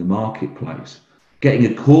influencer in the marketplace. Getting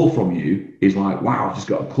a call from you is like, wow, I've just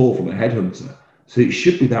got a call from a headhunter. So it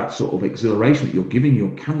should be that sort of exhilaration that you're giving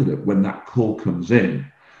your candidate when that call comes in.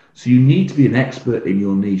 So you need to be an expert in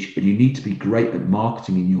your niche, and you need to be great at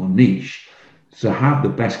marketing in your niche. So have the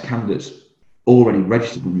best candidates already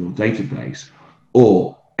registered in your database,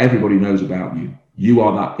 or everybody knows about you. You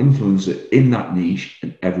are that influencer in that niche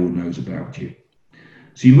and everyone knows about you.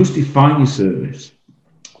 So you must define your service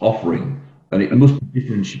offering, and it must be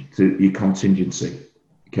different to your contingency.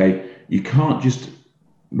 Okay, you can't just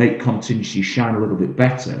make contingency shine a little bit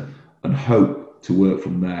better and hope to work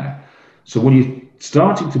from there. So when you're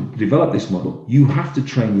starting to develop this model, you have to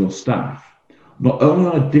train your staff, not only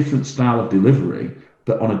on a different style of delivery,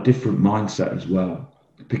 but on a different mindset as well.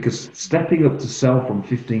 Because stepping up to sell from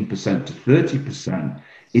 15% to 30%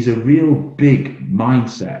 is a real big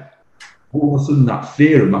mindset. All of a sudden that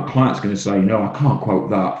fear of my client's going to say, no, I can't quote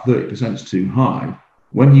that, 30% is too high.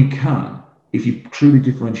 When you can, if you truly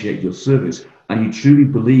differentiate your service and you truly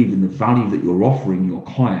believe in the value that you're offering your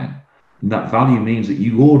client, and that value means that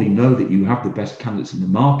you already know that you have the best candidates in the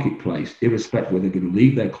marketplace, irrespective whether they're going to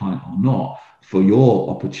leave their client or not, for your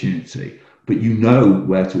opportunity. But you know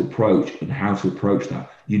where to approach and how to approach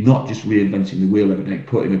that. You're not just reinventing the wheel every day,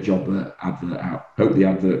 putting a job advert out, hope the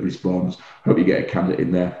advert responds, hope you get a candidate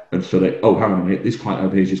in there and so they, oh, hang on a minute, this client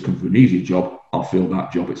over here has just come for an easier job, I'll fill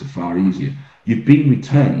that job, it's a far easier. You've been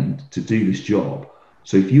retained to do this job.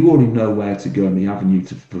 So if you already know where to go in the avenue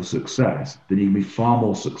for success, then you can be far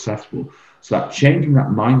more successful. So that changing that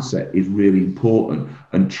mindset is really important,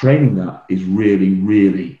 and training that is really,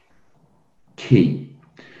 really key.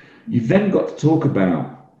 You've then got to talk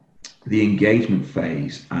about the engagement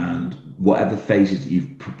phase and whatever phases that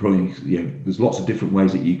you've probably, there's lots of different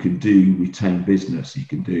ways that you can do retain business. You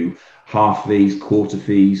can do half fees, quarter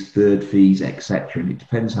fees, third fees, etc. And it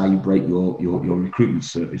depends how you break your recruitment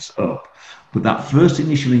service up. But that first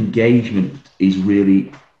initial engagement is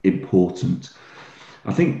really important.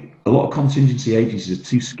 I think a lot of contingency agencies are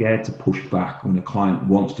too scared to push back when a client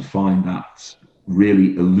wants to find that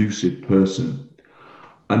really elusive person.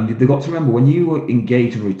 And they've got to remember, when you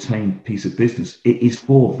engage and retain a piece of business, it is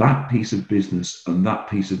for that piece of business and that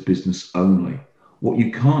piece of business only. What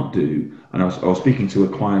you can't do, and I was speaking to a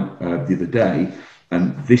client the other day,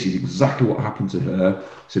 and this is exactly what happened to her.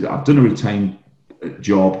 Said, I've done a retained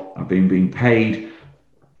job, I've been being paid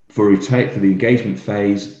for the engagement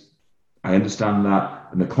phase, I understand that,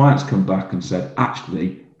 and the client's come back and said,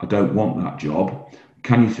 actually, I don't want that job,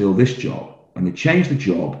 can you fill this job? And they changed the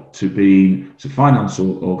job to being a finance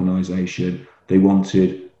organisation. They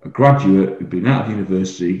wanted a graduate who'd been out of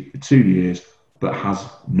university for 2 years, but has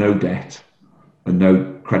no debt and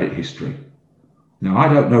no credit history. Now,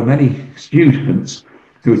 I don't know many students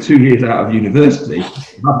who are 2 years out of university,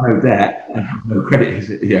 have no debt and have no credit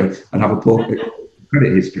history, and have a poor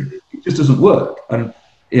credit history. It just doesn't work. And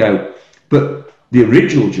but the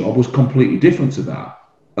original job was completely different to that.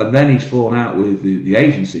 And then he's fallen out with the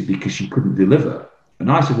agency because she couldn't deliver.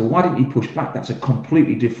 And I said, well, why didn't you push back? That's a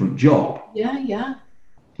completely different job. Yeah.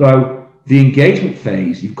 So the engagement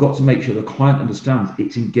phase, you've got to make sure the client understands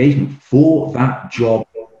it's engagement for that job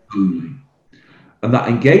only. And that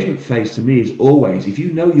engagement phase to me is always, if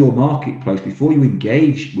you know your marketplace, before you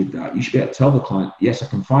engage with that, you should be able to tell the client, yes, I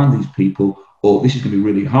can find these people, or this is going to be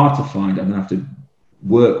really hard to find. I'm going to have to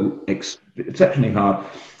work exceptionally hard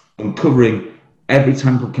on covering every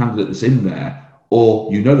type of candidate that's in there,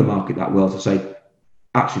 or you know the market that well to say,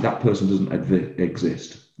 actually, that person doesn't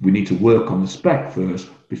exist. We need to work on the spec first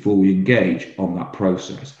before we engage on that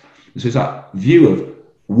process. And so it's that view of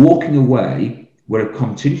walking away where a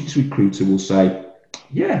contingency recruiter will say,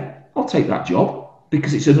 yeah, I'll take that job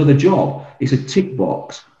because it's another job. It's a tick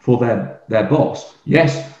box for their boss.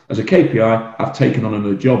 Yes, as a KPI, I've taken on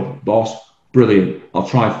another job, boss. Brilliant. I'll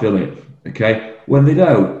try and fill it. Okay. When they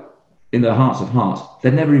know in their hearts of hearts,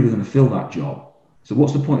 they're never even going to fill that job. So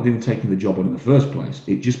what's the point of even taking the job on in the first place?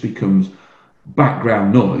 It just becomes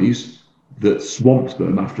background noise that swamps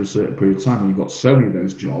them after a certain period of time. When you've got so many of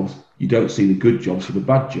those jobs, you don't see the good jobs for the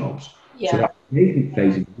bad jobs. Yeah. So that engagement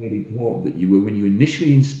phase is really important, that when you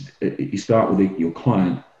initially you start with your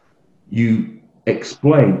client, you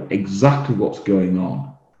explain exactly what's going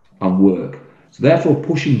on and work. So therefore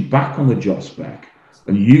pushing back on the job spec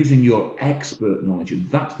and using your expert knowledge, and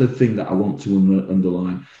that's the thing that I want to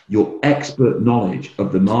underline, your expert knowledge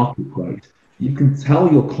of the marketplace. You can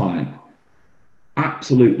tell your client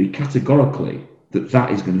absolutely categorically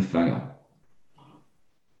that is going to fail.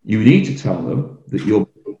 You need to tell them that your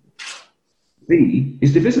fee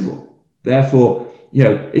is divisible. Therefore,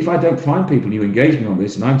 if I don't find people and you engage me on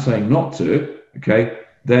this and I'm saying not to, okay,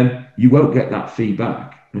 then you won't get that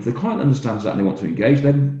feedback. And if the client understands that and they want to engage,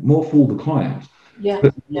 then more fool the client.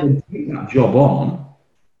 But you take that job on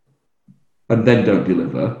and then don't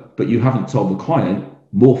deliver, but you haven't told the client,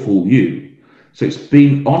 more fool you. So it's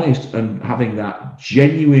being honest and having that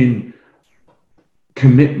genuine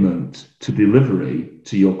commitment to delivery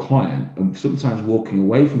to your client, and sometimes walking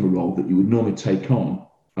away from a role that you would normally take on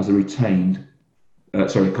as a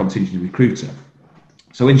contingent recruiter.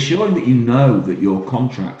 So ensuring that you know that your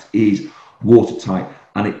contract is watertight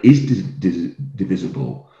and it is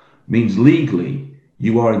divisible means legally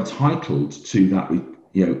you are entitled to that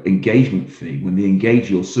engagement fee. When they engage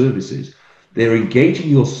your services, they're engaging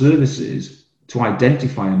your services to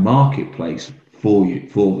identify a marketplace for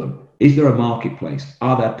them. Is there a marketplace?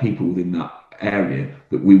 Are there people within that area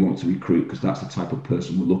that we want to recruit? Because that's the type of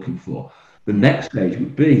person we're looking for. The next stage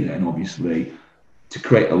would be then, obviously, to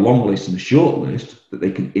create a long list and a short list that they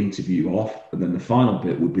can interview off. And then the final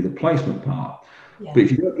bit would be the placement part. Yeah. But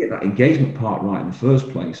if you don't get that engagement part right in the first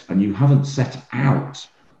place, and you haven't set out,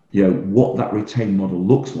 what that retained model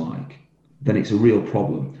looks like, then it's a real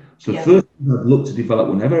problem. So first, I'd look to develop,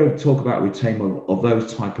 whenever I talk about retained model, of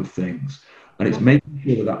those type of things. And it's making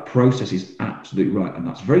sure that process is absolutely right. And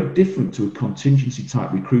that's very different to a contingency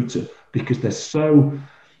type recruiter, because they're so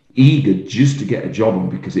eager just to get a job on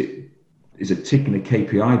because it is a tick in a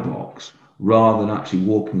KPI box, rather than actually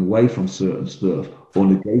walking away from certain stuff or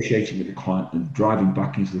negotiating with the client and driving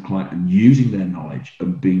back into the client and using their knowledge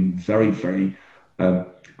and being very, very,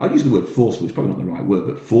 I'll use the word forceful, it's probably not the right word,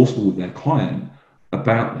 but forceful with their client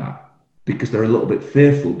about that, because they're a little bit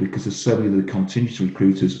fearful because there's so many of the contingency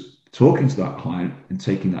recruiters talking to that client and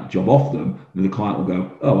taking that job off them, and the client will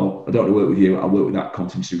go, oh, well, I don't want to work with you, I'll work with that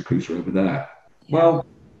contingency recruiter over there. Well,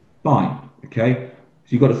 fine, okay?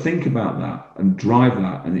 So you've got to think about that and drive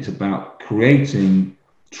that, and it's about creating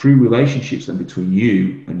true relationships then between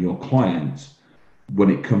you and your clients when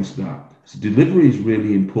it comes to that. So delivery is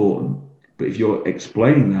really important, but if you're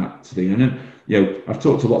explaining that to them, and I've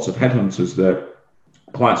talked to lots of headhunters that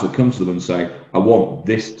clients will come to them and say, I want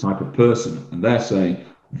this type of person, and they're saying,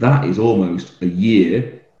 that is almost a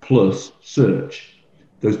year plus search.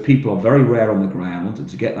 Those people are very rare on the ground, and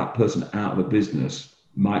to get that person out of a business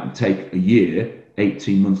might take a year,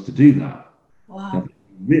 18 months to do that. Wow. Now,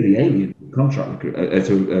 really alien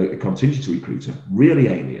to a contingency recruiter, really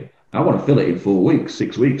alien. I want to fill it in 4 weeks,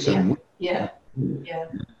 6 weeks, 7 weeks. Yeah.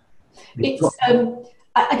 It's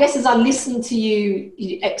I guess as I listen to you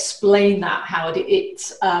explain that, Howard,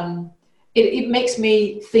 it makes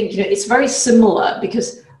me think, it's very similar,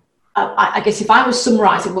 because I guess if I was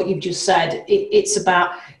summarising what you've just said, it's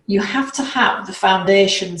about, you have to have the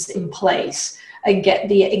foundations in place and get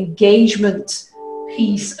the engagement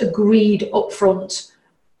piece agreed up front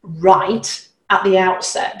right at the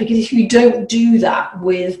outset. Because if you don't do that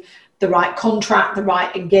with the right contract, the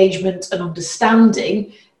right engagement and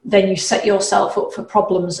understanding, then you set yourself up for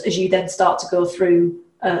problems as you then start to go through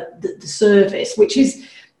the service, which is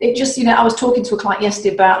it just, I was talking to a client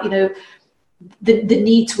yesterday about, the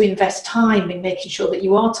need to invest time in making sure that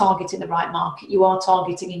you are targeting the right market, you are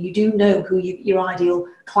targeting, and you do know who your ideal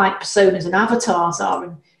client personas and avatars are,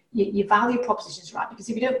 and your value propositions right. Because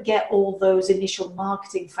if you don't get all those initial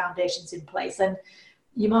marketing foundations in place, then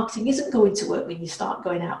your marketing isn't going to work when you start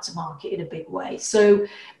going out to market in a big way. So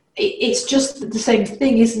it's just the same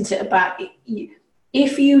thing, isn't it? About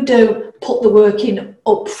if you don't put the work in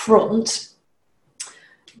up front,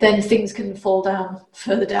 then things can fall down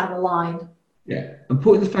further down the line. Yeah, and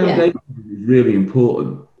putting the foundation is really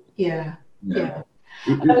important. Yeah.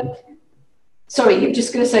 Sorry, you're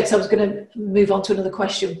just going to say, because I was going to move on to another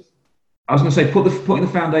question. I was going to say, putting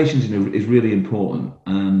the foundations in is really important.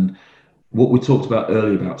 And what we talked about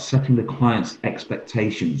earlier about setting the client's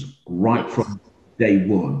expectations right from day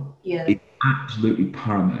one is absolutely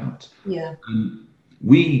paramount. Yeah. And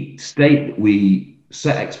we state that we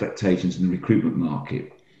set expectations in the recruitment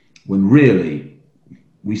market when really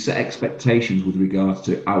we set expectations with regards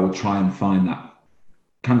to I will try and find that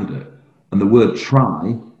candidate. And the word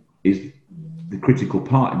try is the critical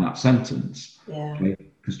part in that sentence. Yeah. Okay?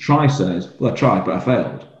 Because try says, well, I tried, but I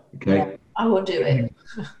failed. Okay. Yeah, I won't do it.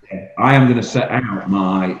 I am going to set out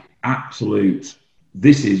my absolute,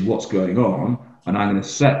 this is what's going on, and I'm going to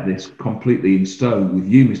set this completely in stone with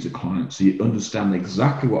you, Mr. Client, so you understand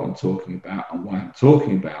exactly what I'm talking about and why I'm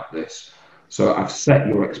talking about this. So I've set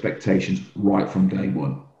your expectations right from day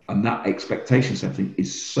one. And that expectation setting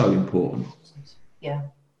is so important. Yeah.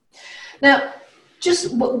 Now,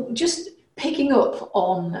 just picking up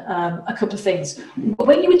on a couple of things.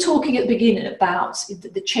 When you were talking at the beginning about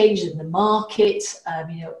the changes in the market,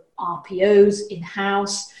 RPOs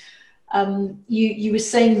in-house, you were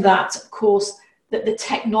saying that, of course, that the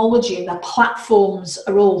technology and the platforms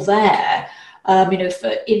are all there, for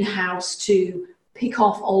in-house to pick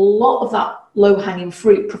off a lot of that low-hanging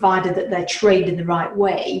fruit, provided that they're trained in the right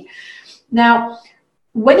way. Now,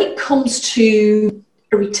 when it comes to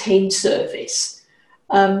a retained service,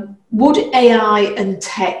 would AI and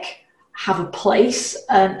tech have a place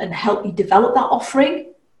and help you develop that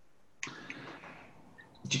offering?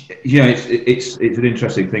 Yeah, it's an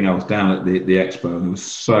interesting thing. I was down at the expo and there was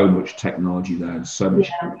so much technology there and so much.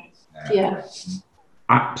 Yeah.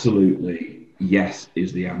 Absolutely, yes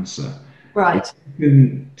is the answer. Right. If you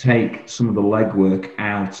can take some of the legwork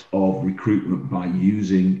out of recruitment by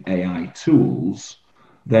using AI tools,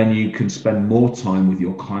 then you can spend more time with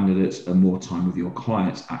your candidates and more time with your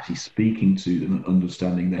clients, actually speaking to them and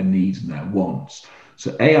understanding their needs and their wants.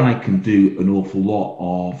 So AI can do an awful lot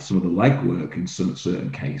of some of the legwork in some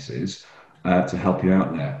certain cases to help you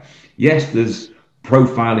out there. Yes, there's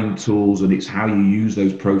profiling tools, and it's how you use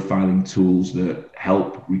those profiling tools that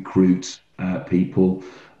help recruit people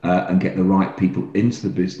and get the right people into the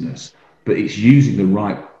business. But it's using the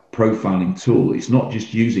right profiling tool. It's not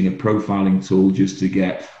just using a profiling tool just to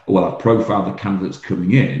get, I've profiled the candidates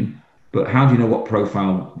coming in, but how do you know what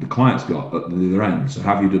profile the client's got at the other end? So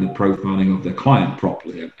have you done a profiling of the client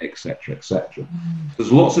properly, et cetera, et cetera.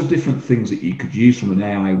 There's lots of different things that you could use from an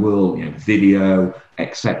AI world, video,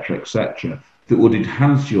 et cetera, that would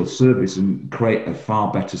enhance your service and create a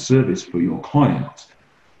far better service for your client.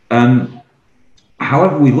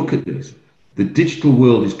 However we look at this, the digital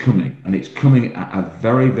world is coming, and it's coming at a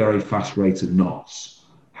very, very fast rate of knots.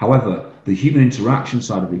 However, the human interaction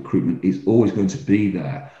side of recruitment is always going to be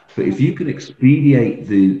there. But if you can expedite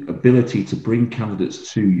the ability to bring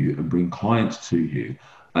candidates to you and bring clients to you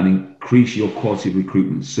and increase your quality of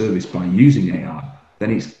recruitment service by using AI,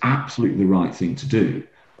 then it's absolutely the right thing to do.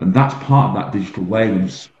 And that's part of that digital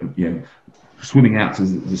wave and swimming out to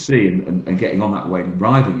the sea and getting on that wave and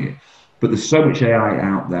riding it. But there's so much AI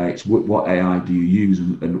out there. It's what AI do you use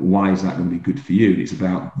and why is that going to be good for you? It's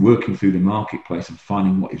about working through the marketplace and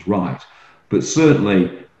finding what is right. But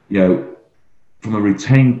certainly, from a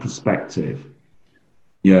retained perspective,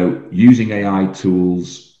 using AI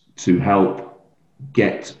tools to help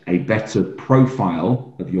get a better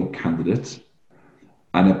profile of your candidate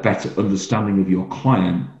and a better understanding of your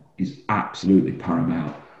client is absolutely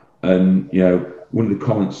paramount. And, one of the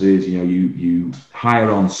comments is, you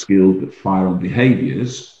hire on skills but fire on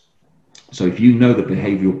behaviors. So if you know the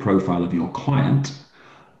behavioral profile of your client,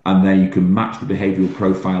 and then you can match the behavioral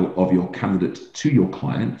profile of your candidate to your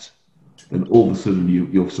client, then all of a sudden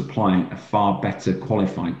you're supplying a far better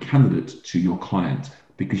qualified candidate to your client,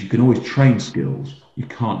 because you can always train skills, you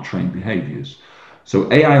can't train behaviors.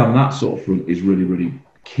 So AI on that sort of front is really, really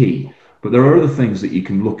key. But there are other things that you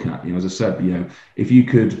can look at. As I said, if you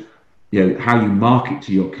could, how you market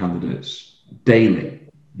to your candidates daily.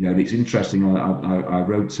 It's interesting. I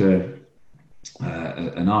wrote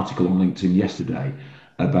an article on LinkedIn yesterday,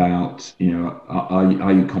 about,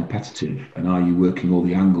 are you competitive, and are you working all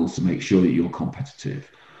the angles to make sure that you're competitive?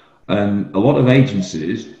 And a lot of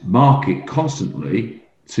agencies market constantly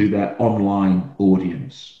to their online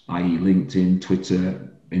audience, i.e. LinkedIn, Twitter,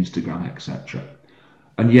 Instagram, etc.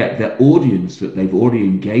 And yet their audience that they've already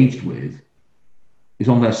engaged with is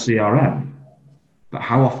on their CRM. But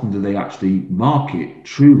how often do they actually market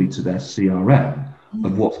truly to their CRM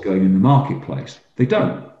of what's going in the marketplace? They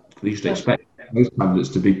don't. They just expect those candidates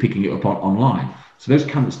to be picking it up online. So those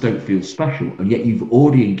candidates don't feel special, and yet you've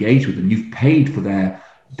already engaged with them. You've paid for their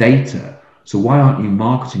data. So why aren't you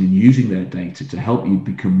marketing and using their data to help you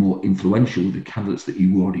become more influential with the candidates that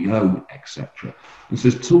you already own, etc.? And so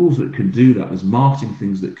there's tools that can do that. There's marketing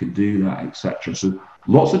things that can do that, etc. So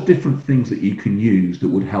lots of different things that you can use that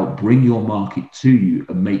would help bring your market to you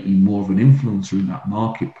and make you more of an influencer in that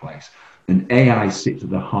marketplace. And AI sits at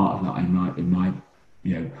the heart of that, in my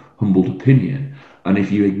humbled opinion. And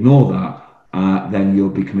if you ignore that, then you're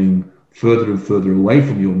becoming further and further away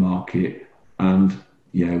from your market, and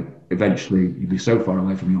eventually you'll be so far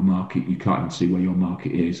away from your market you can't even see where your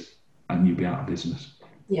market is, and you'll be out of business.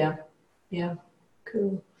 Yeah,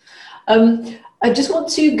 cool. I just want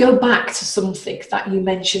to go back to something that you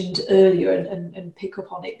mentioned earlier and pick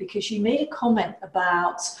up on it, because you made a comment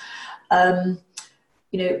about,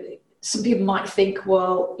 some people might think,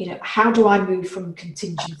 well, how do I move from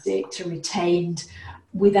contingency to retained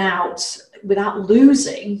without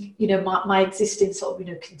losing, my existing sort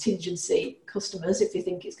of, contingency customers, if you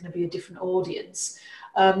think it's going to be a different audience.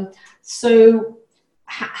 So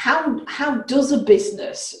how does a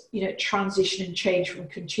business, transition and change from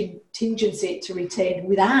contingency to retained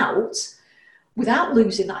without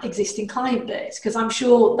losing that existing client base? Because I'm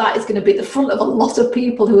sure that is going to be at the front of a lot of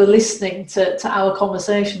people who are listening to our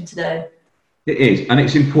conversation today. It is, and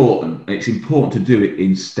it's important. It's important to do it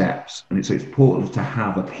in steps, and it's important to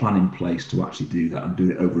have a plan in place to actually do that and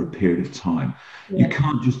do it over a period of time. Yeah. You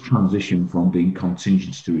can't just transition from being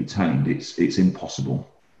contingent to retained. It's impossible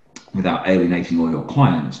without alienating all your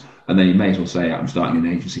clients. And then you may as well say, I'm starting an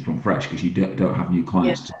agency from fresh, because you don't have new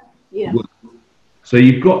clients to work. So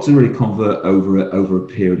you've got to really convert over a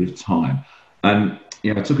period of time. And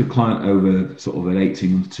I took a client over sort of an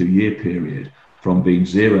 18-month, 2-year period from being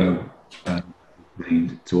zero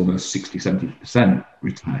retained to almost 60-70%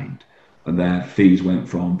 retained, and their fees went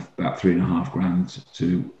from about $3,500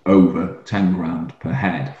 to over 10 grand per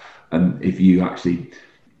head. And if you actually,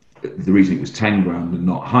 the reason it was 10 grand and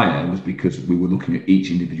not higher was because we were looking at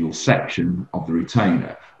each individual section of the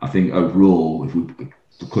retainer. I think overall, if we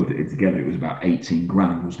clubbed it together, it was about 18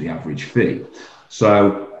 grand was the average fee.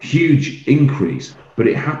 So huge increase, but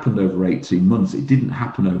it happened over 18 months. It didn't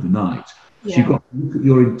happen overnight. So you've got to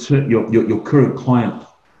look at your current client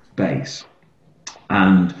base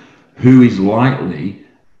and who is likely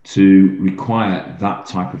to require that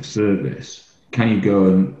type of service. Can you go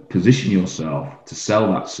and position yourself to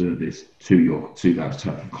sell that service to those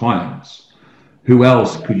type of clients? Who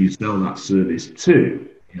else could you sell that service to?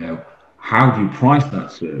 How do you price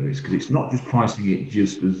that service? Because it's not just pricing it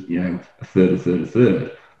just as a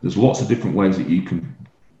third. There's lots of different ways that you can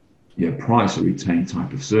price a retained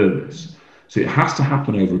type of service. So it has to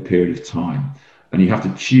happen over a period of time, and you have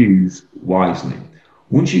to choose wisely.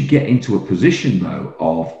 Once you get into a position, though,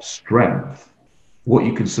 of strength, what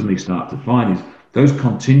you can suddenly start to find is those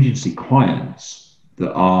contingency clients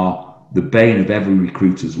that are the bane of every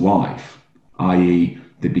recruiter's life, i.e.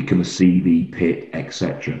 they become a CV pit,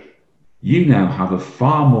 etc. You now have a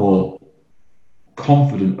far more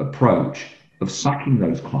confident approach of sacking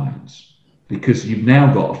those clients, because you've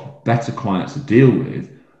now got better clients to deal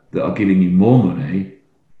with that are giving you more money,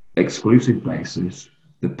 exclusive basis,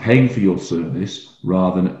 they're paying for your service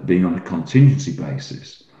rather than being on a contingency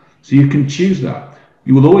basis. So you can choose that.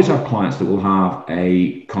 You will always have clients that will have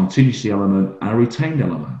a contingency element and a retained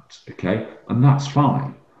element, okay? And that's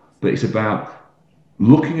fine. But it's about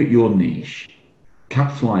looking at your niche,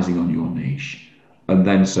 capitalizing on your niche, and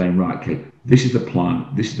then saying, right, okay, this is the plan,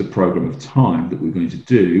 this is the program of time that we're going to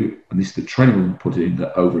do, and this is the training we're going to put in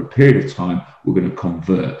that over a period of time we're going to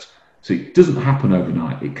convert. So it doesn't happen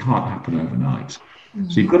overnight. It can't happen overnight.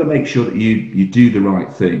 So you've got to make sure that you do the right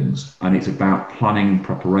things, and it's about planning,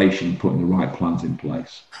 preparation, putting the right plans in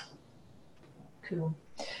place. Cool.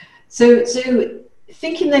 So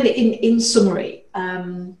thinking then in summary,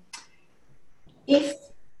 if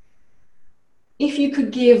you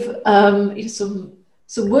could give some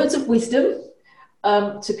words of wisdom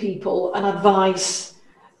to people and advice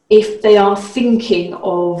if they are thinking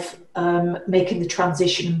of making the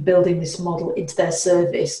transition and building this model into their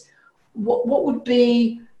service, what would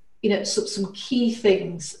be some key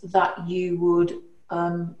things that you would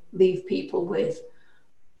leave people with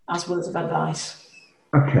as words of advice?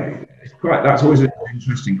 Okay, right. That's always an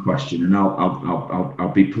interesting question, and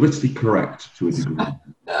I'll be politically correct to a degree.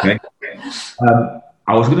 Okay.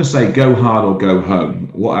 I was going to say go hard or go home.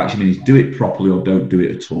 What I actually means do it properly or don't do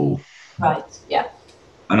it at all. Right. Yeah.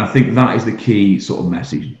 And I think that is the key sort of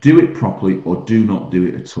message. Do it properly or do not do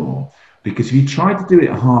it at all. Because if you try to do it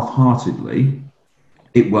half-heartedly,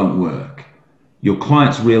 it won't work. Your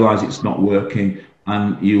clients realize it's not working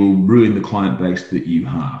and you'll ruin the client base that you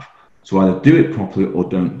have. So either do it properly or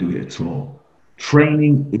don't do it at all.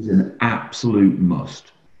 Training is an absolute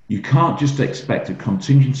must. You can't just expect a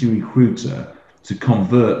contingency recruiter to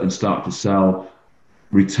convert and start to sell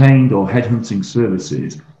retained or headhunting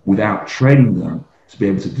services without training them to be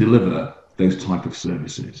able to deliver those type of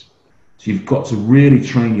services. So you've got to really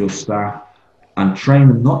train your staff and train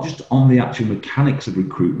them not just on the actual mechanics of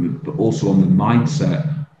recruitment, but also on the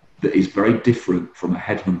mindset that is very different from a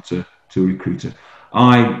headhunter to a recruiter.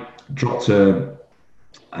 I dropped a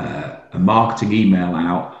marketing email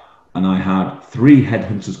out and I had 3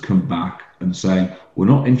 headhunters come back and say, we're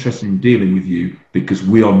not interested in dealing with you because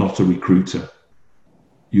we are not a recruiter.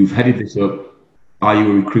 You've headed this up. Are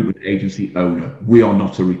you a recruitment agency owner? We are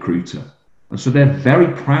not a recruiter. And so they're very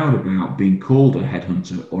proud about being called a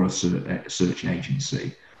headhunter or a search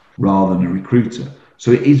agency rather than a recruiter.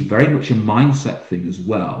 So it is very much a mindset thing as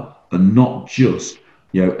well, and not just,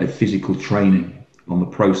 a physical training on the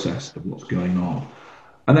process of what's going on.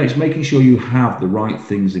 And then it's making sure you have the right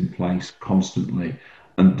things in place constantly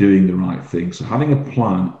and doing the right thing. So having a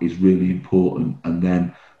plan is really important, and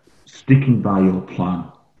then sticking by your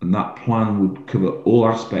plan. And that plan would cover all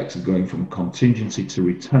aspects of going from contingency to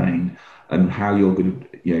retain and how you're going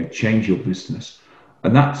to change your business.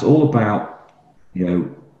 And that's all about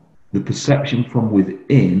the perception from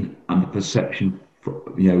within and the perception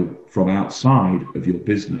from outside of your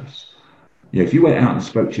business. If you went out and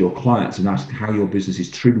spoke to your clients and asked how your business is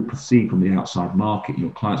truly perceived from the outside market, your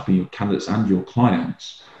clients being your candidates and your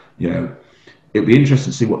clients, it'd be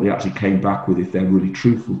interesting to see what they actually came back with if they're really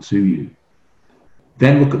truthful to you.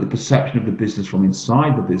 Then look at the perception of the business from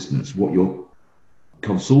inside the business, what your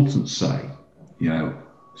consultants say.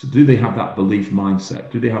 So do they have that belief mindset?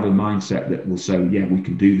 Do they have a mindset that will say, yeah, we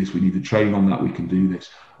can do this, we need the training on that, we can do this?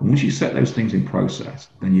 And once you set those things in process,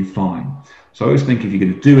 then you're fine. So I always think if you're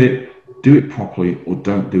going to do it properly or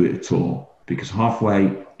don't do it at all, because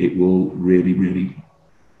halfway it will really, really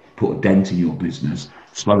put a dent in your business,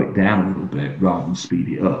 slow it down a little bit rather than speed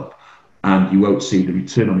it up. And you won't see the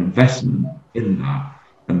return on investment in that,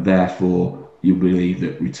 and therefore you believe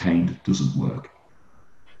that retained doesn't work.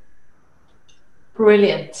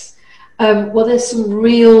 Brilliant. Well, there's some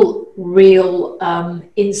real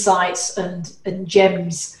insights and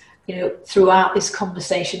gems, throughout this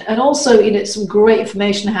conversation, and also, some great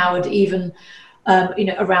information, Howard, even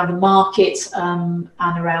around the market and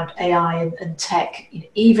around AI and tech.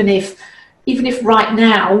 Even if right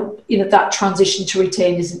now, that transition to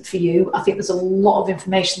retain isn't for you, I think there's a lot of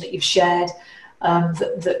information that you've shared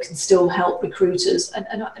that can still help recruiters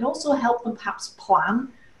and also help them perhaps plan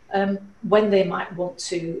when they might want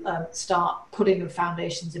to start putting the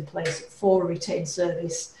foundations in place for a retained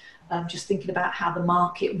service, just thinking about how the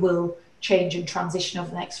market will change and transition over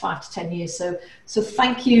the next 5 to 10 years. So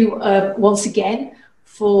thank you once again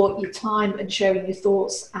for your time and sharing your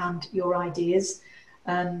thoughts and your ideas.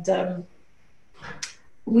 And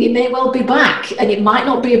we may well be back, and it might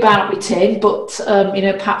not be about retain, but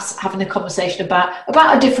perhaps having a conversation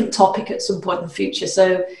about a different topic at some point in the future.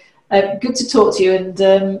 So good to talk to you,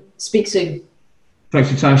 and speak soon. Thanks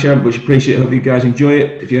for your time, Sharon. Much appreciate it. Hope you guys enjoy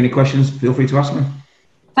it. If you have any questions, feel free to ask me.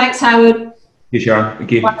 Thanks, Howard. Thank you, Sharon.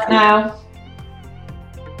 Thank you. Bye for now.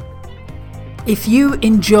 If you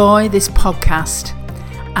enjoy this podcast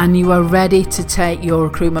and you are ready to take your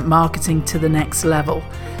recruitment marketing to the next level,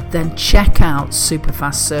 then check out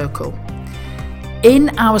Superfast Circle.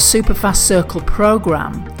 In our Superfast Circle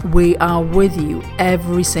program, we are with you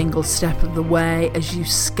every single step of the way as you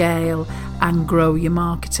scale and grow your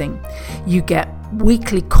marketing. You get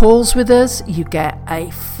weekly calls with us, you get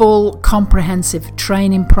a full comprehensive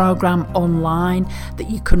training program online that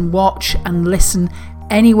you can watch and listen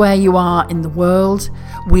anywhere you are in the world.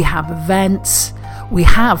 We have events, we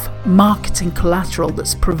have marketing collateral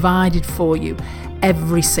that's provided for you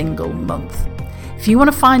every single month. If you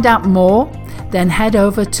want to find out more, then head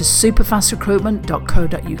over to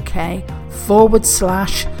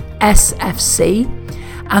superfastrecruitment.co.uk/SFC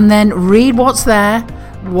and then read what's there,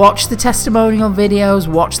 watch the testimonial videos,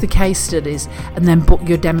 watch the case studies, and then book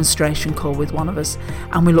your demonstration call with one of us.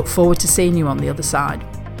 And we look forward to seeing you on the other side.